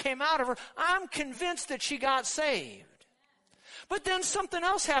Spirit came out of her. I'm convinced that she got saved. But then something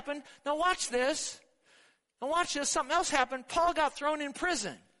else happened. Now watch this. And watch this, something else happened. Paul got thrown in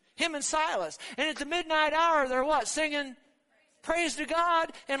prison, him and Silas. And at the midnight hour, they're what? Singing praise to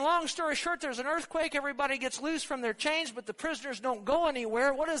God. And long story short, there's an earthquake. Everybody gets loose from their chains, but the prisoners don't go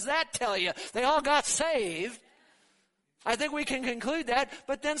anywhere. What does that tell you? They all got saved. I think we can conclude that.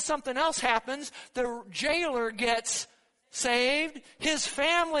 But then something else happens. The jailer gets saved. His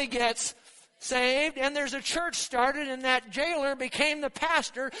family gets saved. And there's a church started, and that jailer became the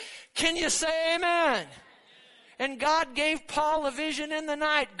pastor. Can you say amen? And God gave Paul a vision in the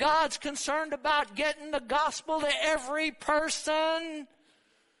night. God's concerned about getting the gospel to every person.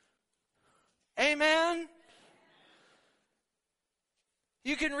 Amen?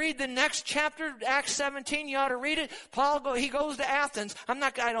 You can read the next chapter, Acts 17. You ought to read it. He goes to Athens.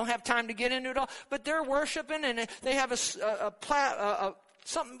 I don't have time to get into it all. But they're worshiping, and they have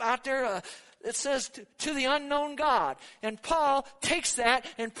something out there that says to the unknown God. And Paul takes that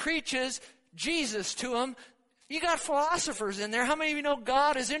and preaches Jesus to them. You got philosophers in there. How many of you know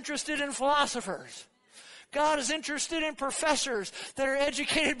God is interested in philosophers? God is interested in professors that are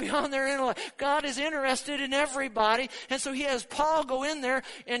educated beyond their intellect. God is interested in everybody. And so he has Paul go in there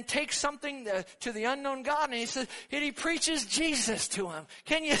and take something to the unknown God. And he says, and he preaches Jesus to him.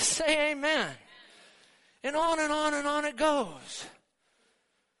 Can you say amen? And on and on and on it goes.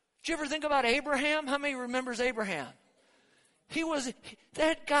 Did you ever think about Abraham? How many remembers Abraham? He was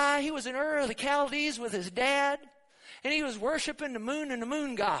in Ur of the Chaldees with his dad, and he was worshiping the moon and the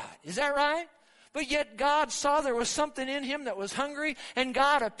moon god. Is that right? But yet God saw there was something in him that was hungry, and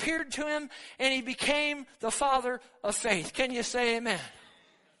God appeared to him, and he became the father of faith. Can you say amen?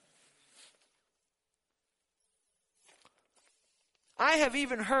 I have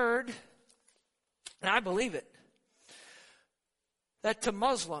even heard, and I believe it, that to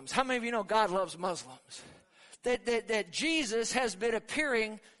Muslims, how many of you know God loves Muslims? That Jesus has been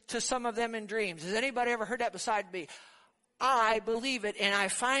appearing to some of them in dreams. Has anybody ever heard that beside me? I believe it, and I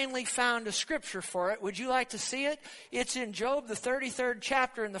finally found a scripture for it. Would you like to see it? It's in Job, the 33rd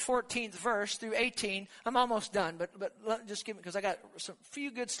chapter, in the 14th verse through 18. I'm almost done, but just give me, because I got some few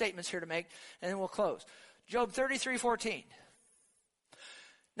good statements here to make, and then we'll close. Job 33:14.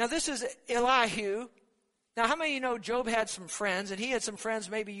 Now this is Elihu. Now how many of you know Job had some friends, and he had some friends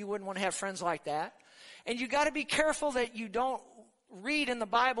maybe you wouldn't want to have friends like that? And you got to be careful that you don't read in the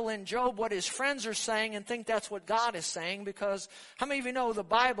Bible in Job what his friends are saying and think that's what God is saying, because how many of you know the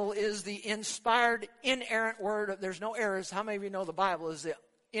Bible is the inspired, inerrant word? There's no errors. How many of you know the Bible is the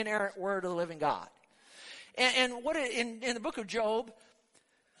inerrant word of the living God? And what in the book of Job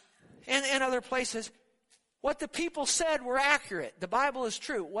and other places, what the people said were accurate. The Bible is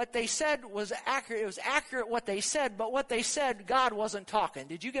true. What they said was accurate. It was accurate what they said, but what they said, God wasn't talking.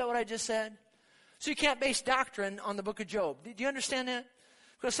 Did you get what I just said? So you can't base doctrine on the book of Job. Do you understand that?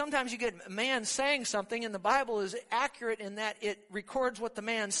 Because sometimes you get a man saying something, and the Bible is accurate in that it records what the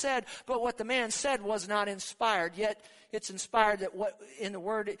man said, but what the man said was not inspired. Yet it's inspired that what in the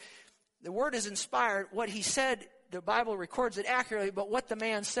word is inspired. What he said, the Bible records it accurately, but what the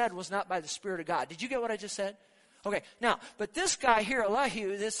man said was not by the Spirit of God. Did you get what I just said? Okay, now, but this guy here,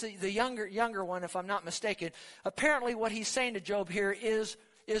 Elihu, the younger one, if I'm not mistaken, apparently what he's saying to Job here is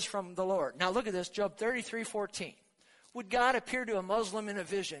from the Lord. Now look at this, Job 33:14. Would God appear to a Muslim in a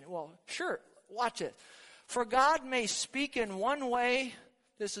vision? Well, sure. Watch it. For God may speak in one way,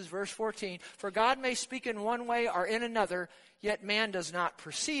 this is verse 14, for God may speak in one way or in another, yet man does not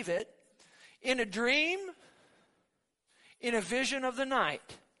perceive it. In a dream, in a vision of the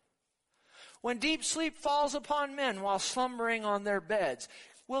night, when deep sleep falls upon men while slumbering on their beds.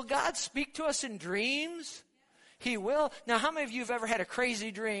 Will God speak to us in dreams? He will. Now, how many of you have ever had a crazy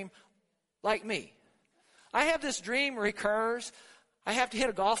dream like me? I have this dream recurs. I have to hit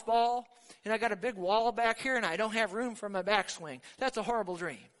a golf ball, and I got a big wall back here, and I don't have room for my backswing. That's a horrible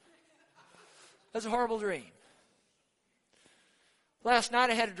dream. That's a horrible dream. Last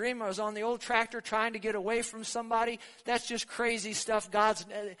night I had a dream I was on the old tractor trying to get away from somebody. That's just crazy stuff.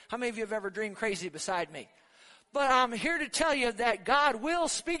 How many of you have ever dreamed crazy beside me? But I'm here to tell you that God will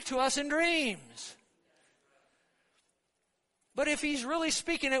speak to us in dreams. But if he's really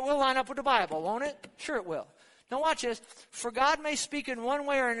speaking, it will line up with the Bible, won't it? Sure it will. Now watch this. For God may speak in one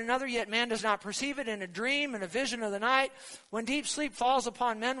way or in another, yet man does not perceive it. In a dream, in a vision of the night, when deep sleep falls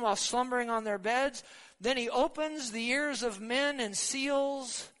upon men while slumbering on their beds, then he opens the ears of men and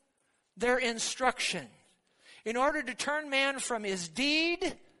seals their instruction, in order to turn man from his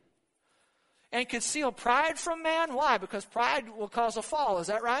deed and conceal pride from man. Why? Because pride will cause a fall. Is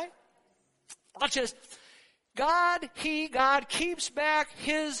that right? Watch this. God keeps back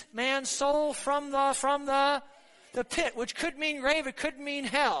his man's soul from the pit, which could mean grave, it could mean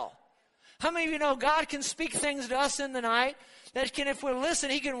hell. How many of you know God can speak things to us in the night that can, if we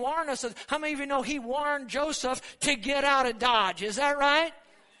listen, He can warn us? How many of you know He warned Joseph to get out of Dodge? Is that right?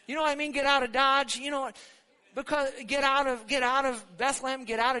 You know what I mean? Get out of Dodge. You know, because get out of Bethlehem,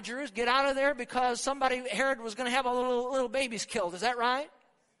 get out of Jerusalem, get out of there because Herod was going to have all the little babies killed. Is that right?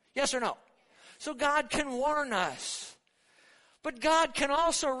 Yes or no? So God can warn us. But God can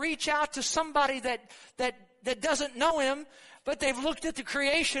also reach out to somebody that doesn't know Him, but they've looked at the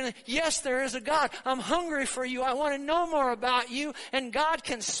creation. Yes, there is a God. I'm hungry for you. I want to know more about you. And God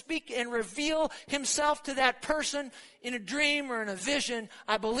can speak and reveal Himself to that person in a dream or in a vision.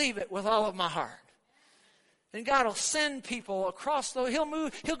 I believe it with all of my heart. And God will send people across He'll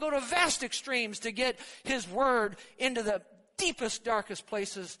go to vast extremes to get His word into the deepest, darkest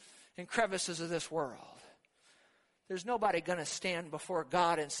places and crevices of this world. There's nobody going to stand before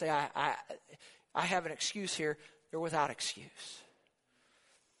God and say, I have an excuse here. They're without excuse.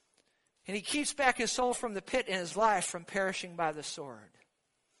 And He keeps back his soul from the pit and his life from perishing by the sword.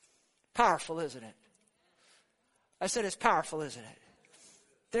 Powerful, isn't it? I said it's powerful, isn't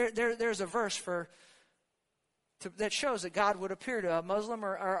it? There's a verse that shows that God would appear to a Muslim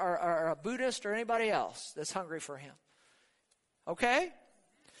or a Buddhist or anybody else that's hungry for Him. Okay?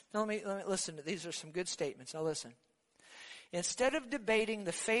 Now let me listen. These are some good statements. Now listen. Instead of debating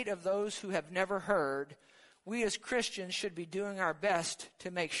the fate of those who have never heard, we as Christians should be doing our best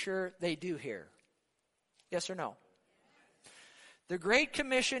to make sure they do hear. Yes or no? The Great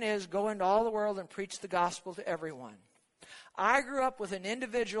Commission is go into all the world and preach the gospel to everyone. I grew up with an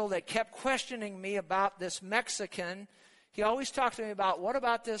individual that kept questioning me about this Mexican. He always talked to me about, what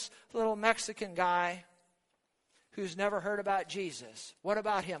about this little Mexican guy who's never heard about Jesus? What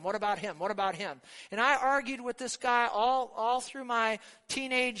about him? What about him? What about him? And I argued with this guy all through my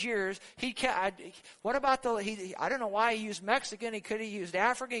teenage years. I don't know why he used Mexican. He could have used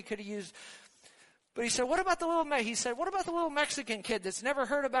African. He could have used... But he said, what about the little Mexican kid that's never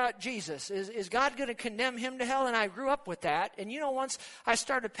heard about Jesus? Is God going to condemn him to hell? And I grew up with that. And once I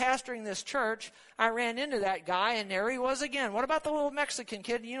started pastoring this church, I ran into that guy, and there he was again. What about the little Mexican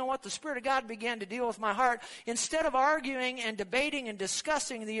kid? And you know what? The Spirit of God began to deal with my heart. Instead of arguing and debating and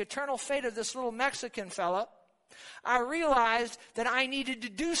discussing the eternal fate of this little Mexican fella, I realized that I needed to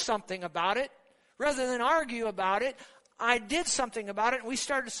do something about it. Rather than argue about it, I did something about it, and we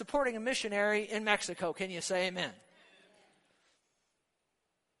started supporting a missionary in Mexico. Can you say amen?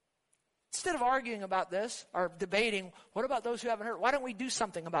 Instead of arguing about this or debating, what about those who haven't heard? Why don't we do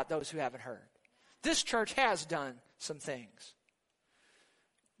something about those who haven't heard? This church has done some things.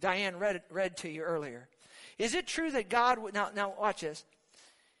 Diane read to you earlier. Is it true that God... Now watch this.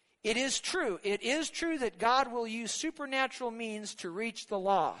 It is true. It is true that God will use supernatural means to reach the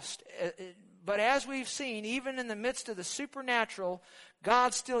lost. But as we've seen, even in the midst of the supernatural,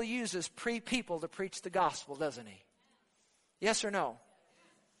 God still uses people to preach the gospel, doesn't He? Yes or no?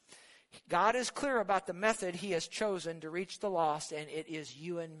 God is clear about the method He has chosen to reach the lost, and it is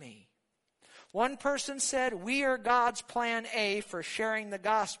you and me. One person said, we are God's plan A for sharing the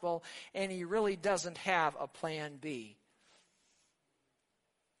gospel, and He really doesn't have a plan B.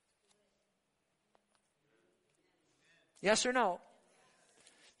 Yes or no?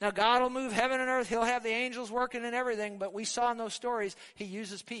 Now, God will move heaven and earth. He'll have the angels working and everything. But we saw in those stories,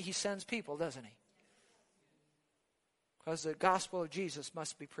 He sends people, doesn't He? Because the gospel of Jesus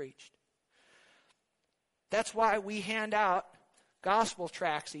must be preached. That's why we hand out gospel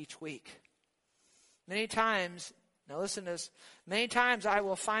tracts each week. Many times, now listen to this, many times I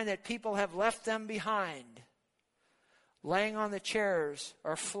will find that people have left them behind, laying on the chairs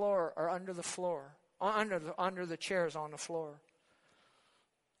or floor or under the floor, under the chairs on the floor.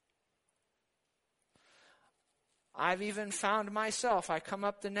 I've even found myself, I come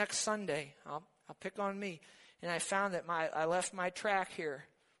up the next Sunday, I'll pick on me, and I found that I left my track here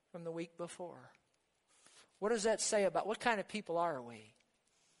from the week before. What does that say about, what kind of people are we?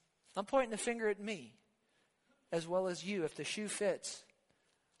 I'm pointing the finger at me, as well as you. If the shoe fits,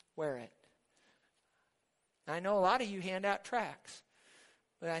 wear it. I know a lot of you hand out tracts,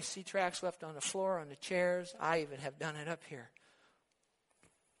 but I see tracts left on the floor, on the chairs. I even have done it up here.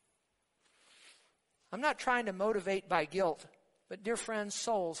 I'm not trying to motivate by guilt, but dear friends,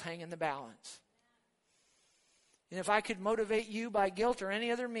 souls hang in the balance. And if I could motivate you by guilt or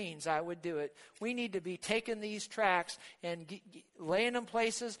any other means, I would do it. We need to be taking these tracts and laying them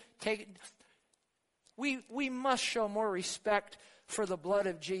places. We must show more respect for the blood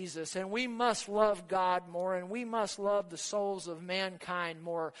of Jesus, and we must love God more, and we must love the souls of mankind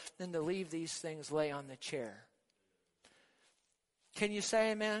more than to leave these things lay on the chair. Can you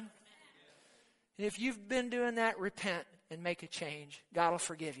say amen? And if you've been doing that, repent and make a change. God will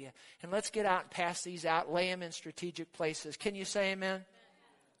forgive you. And let's get out and pass these out, lay them in strategic places. Can you say amen?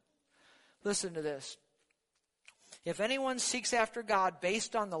 Listen to this. If anyone seeks after God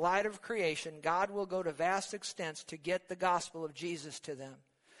based on the light of creation, God will go to vast extents to get the gospel of Jesus to them.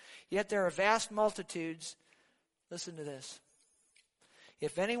 Yet there are vast multitudes. Listen to this.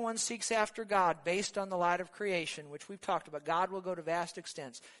 If anyone seeks after God based on the light of creation, which we've talked about, God will go to vast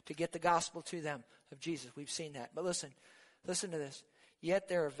extents to get the gospel to them of Jesus. We've seen that. But listen to this. Yet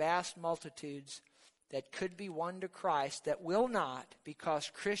there are vast multitudes that could be won to Christ that will not,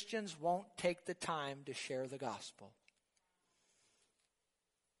 because Christians won't take the time to share the gospel.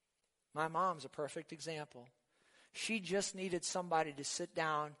 My mom's a perfect example. She just needed somebody to sit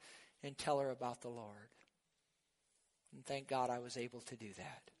down and tell her about the Lord. And thank God I was able to do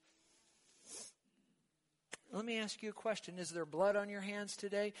that. Let me ask you a question. Is there blood on your hands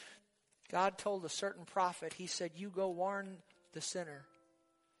today? God told a certain prophet, he said, you go warn the sinner.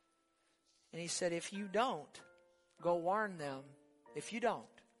 And he said, if you don't, go warn them. If you don't,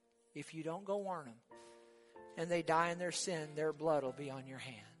 go warn them. And they die in their sin, their blood will be on your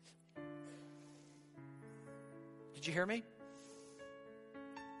hands. Did you hear me?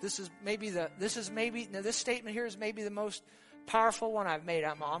 This statement here is maybe the most powerful one I've made.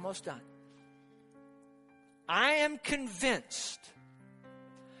 I'm almost done. I am convinced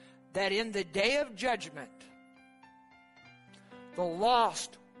that in the day of judgment, the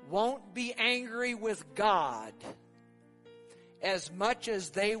lost won't be angry with God as much as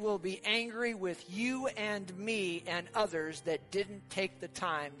they will be angry with you and me and others that didn't take the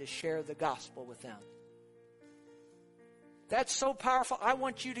time to share the gospel with them. That's so powerful. I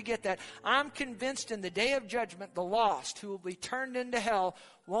want you to get that. I'm convinced in the day of judgment, the lost who will be turned into hell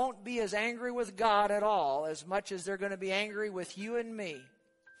won't be as angry with God at all as much as they're going to be angry with you and me.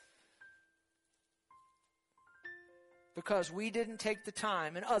 Because we didn't take the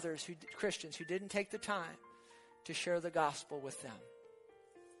time, and others, Christians who didn't take the time to share the gospel with them.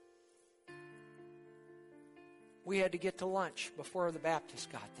 We had to get to lunch before the Baptists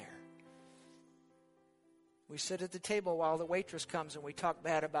got there. We sit at the table while the waitress comes and we talk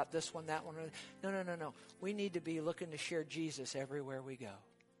bad about this one, that one. No. We need to be looking to share Jesus everywhere we go.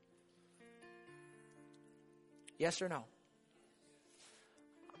 Yes or no?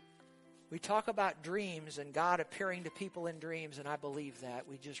 We talk about dreams and God appearing to people in dreams, and I believe that.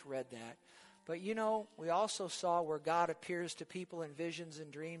 We just read that. But we also saw where God appears to people in visions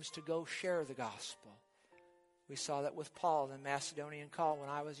and dreams to go share the gospel. We saw that with Paul, the Macedonian call, when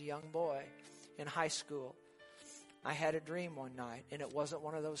I was a young boy in high school. I had a dream one night, and it wasn't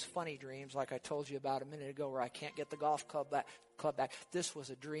one of those funny dreams like I told you about a minute ago where I can't get the golf club back. This was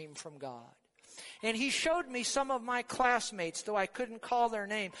a dream from God. And he showed me some of my classmates, though I couldn't call their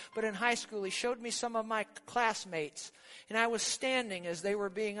name. But in high school, he showed me some of my classmates. And I was standing as they were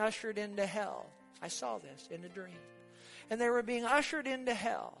being ushered into hell. I saw this in a dream. And they were being ushered into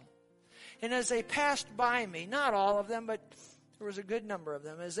hell. And as they passed by me, not all of them, but there was a good number of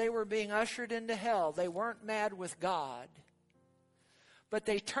them. As they were being ushered into hell, they weren't mad with God. But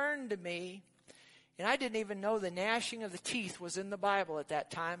they turned to me, and I didn't even know the gnashing of the teeth was in the Bible at that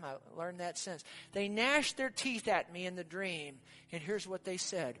time. I learned that since. They gnashed their teeth at me in the dream, and here's what they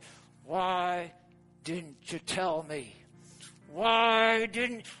said. Why didn't you tell me? Why?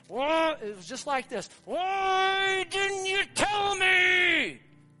 It was just like this. Why didn't you tell me?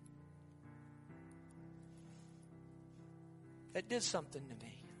 That did something to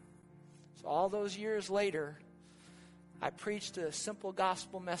me. So all those years later, I preached a simple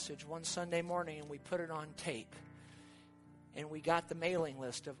gospel message one Sunday morning, and we put it on tape. And we got the mailing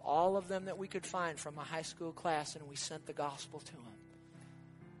list of all of them that we could find from a high school class, and we sent the gospel to them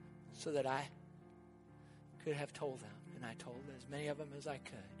so that I could have told them. And I told as many of them as I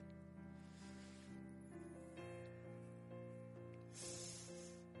could.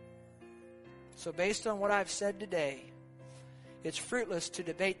 So based on what I've said today, it's fruitless to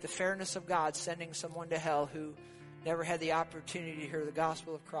debate the fairness of God sending someone to hell who never had the opportunity to hear the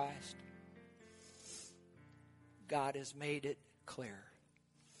gospel of Christ. God has made it clear.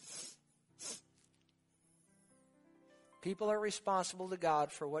 People are responsible to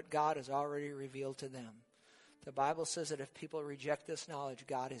God for what God has already revealed to them. The Bible says that if people reject this knowledge,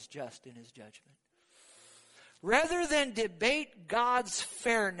 God is just in his judgment. Rather than debate God's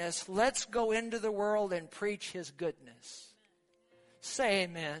fairness, let's go into the world and preach his goodness. Say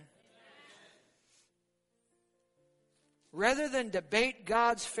amen. Rather than debate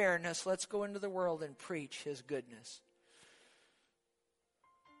God's fairness, let's go into the world and preach his goodness.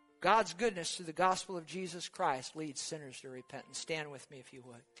 God's goodness through the gospel of Jesus Christ leads sinners to repentance. Stand with me if you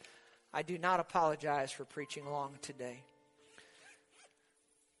would. I do not apologize for preaching long today.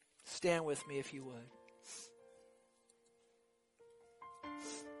 Stand with me if you would.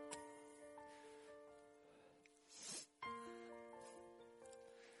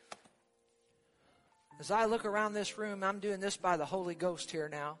 As I look around this room, I'm doing this by the Holy Ghost here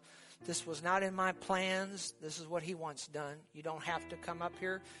now. This was not in my plans. This is what He wants done. You don't have to come up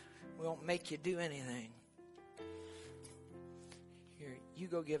here. We won't make you do anything. Here, you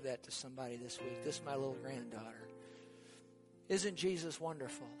go give that to somebody this week. This is my little granddaughter. Isn't Jesus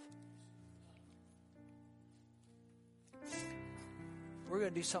wonderful? We're going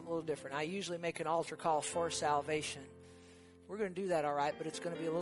to do something a little different. I usually make an altar call for salvation. We're going to do that all right, but it's going to be a little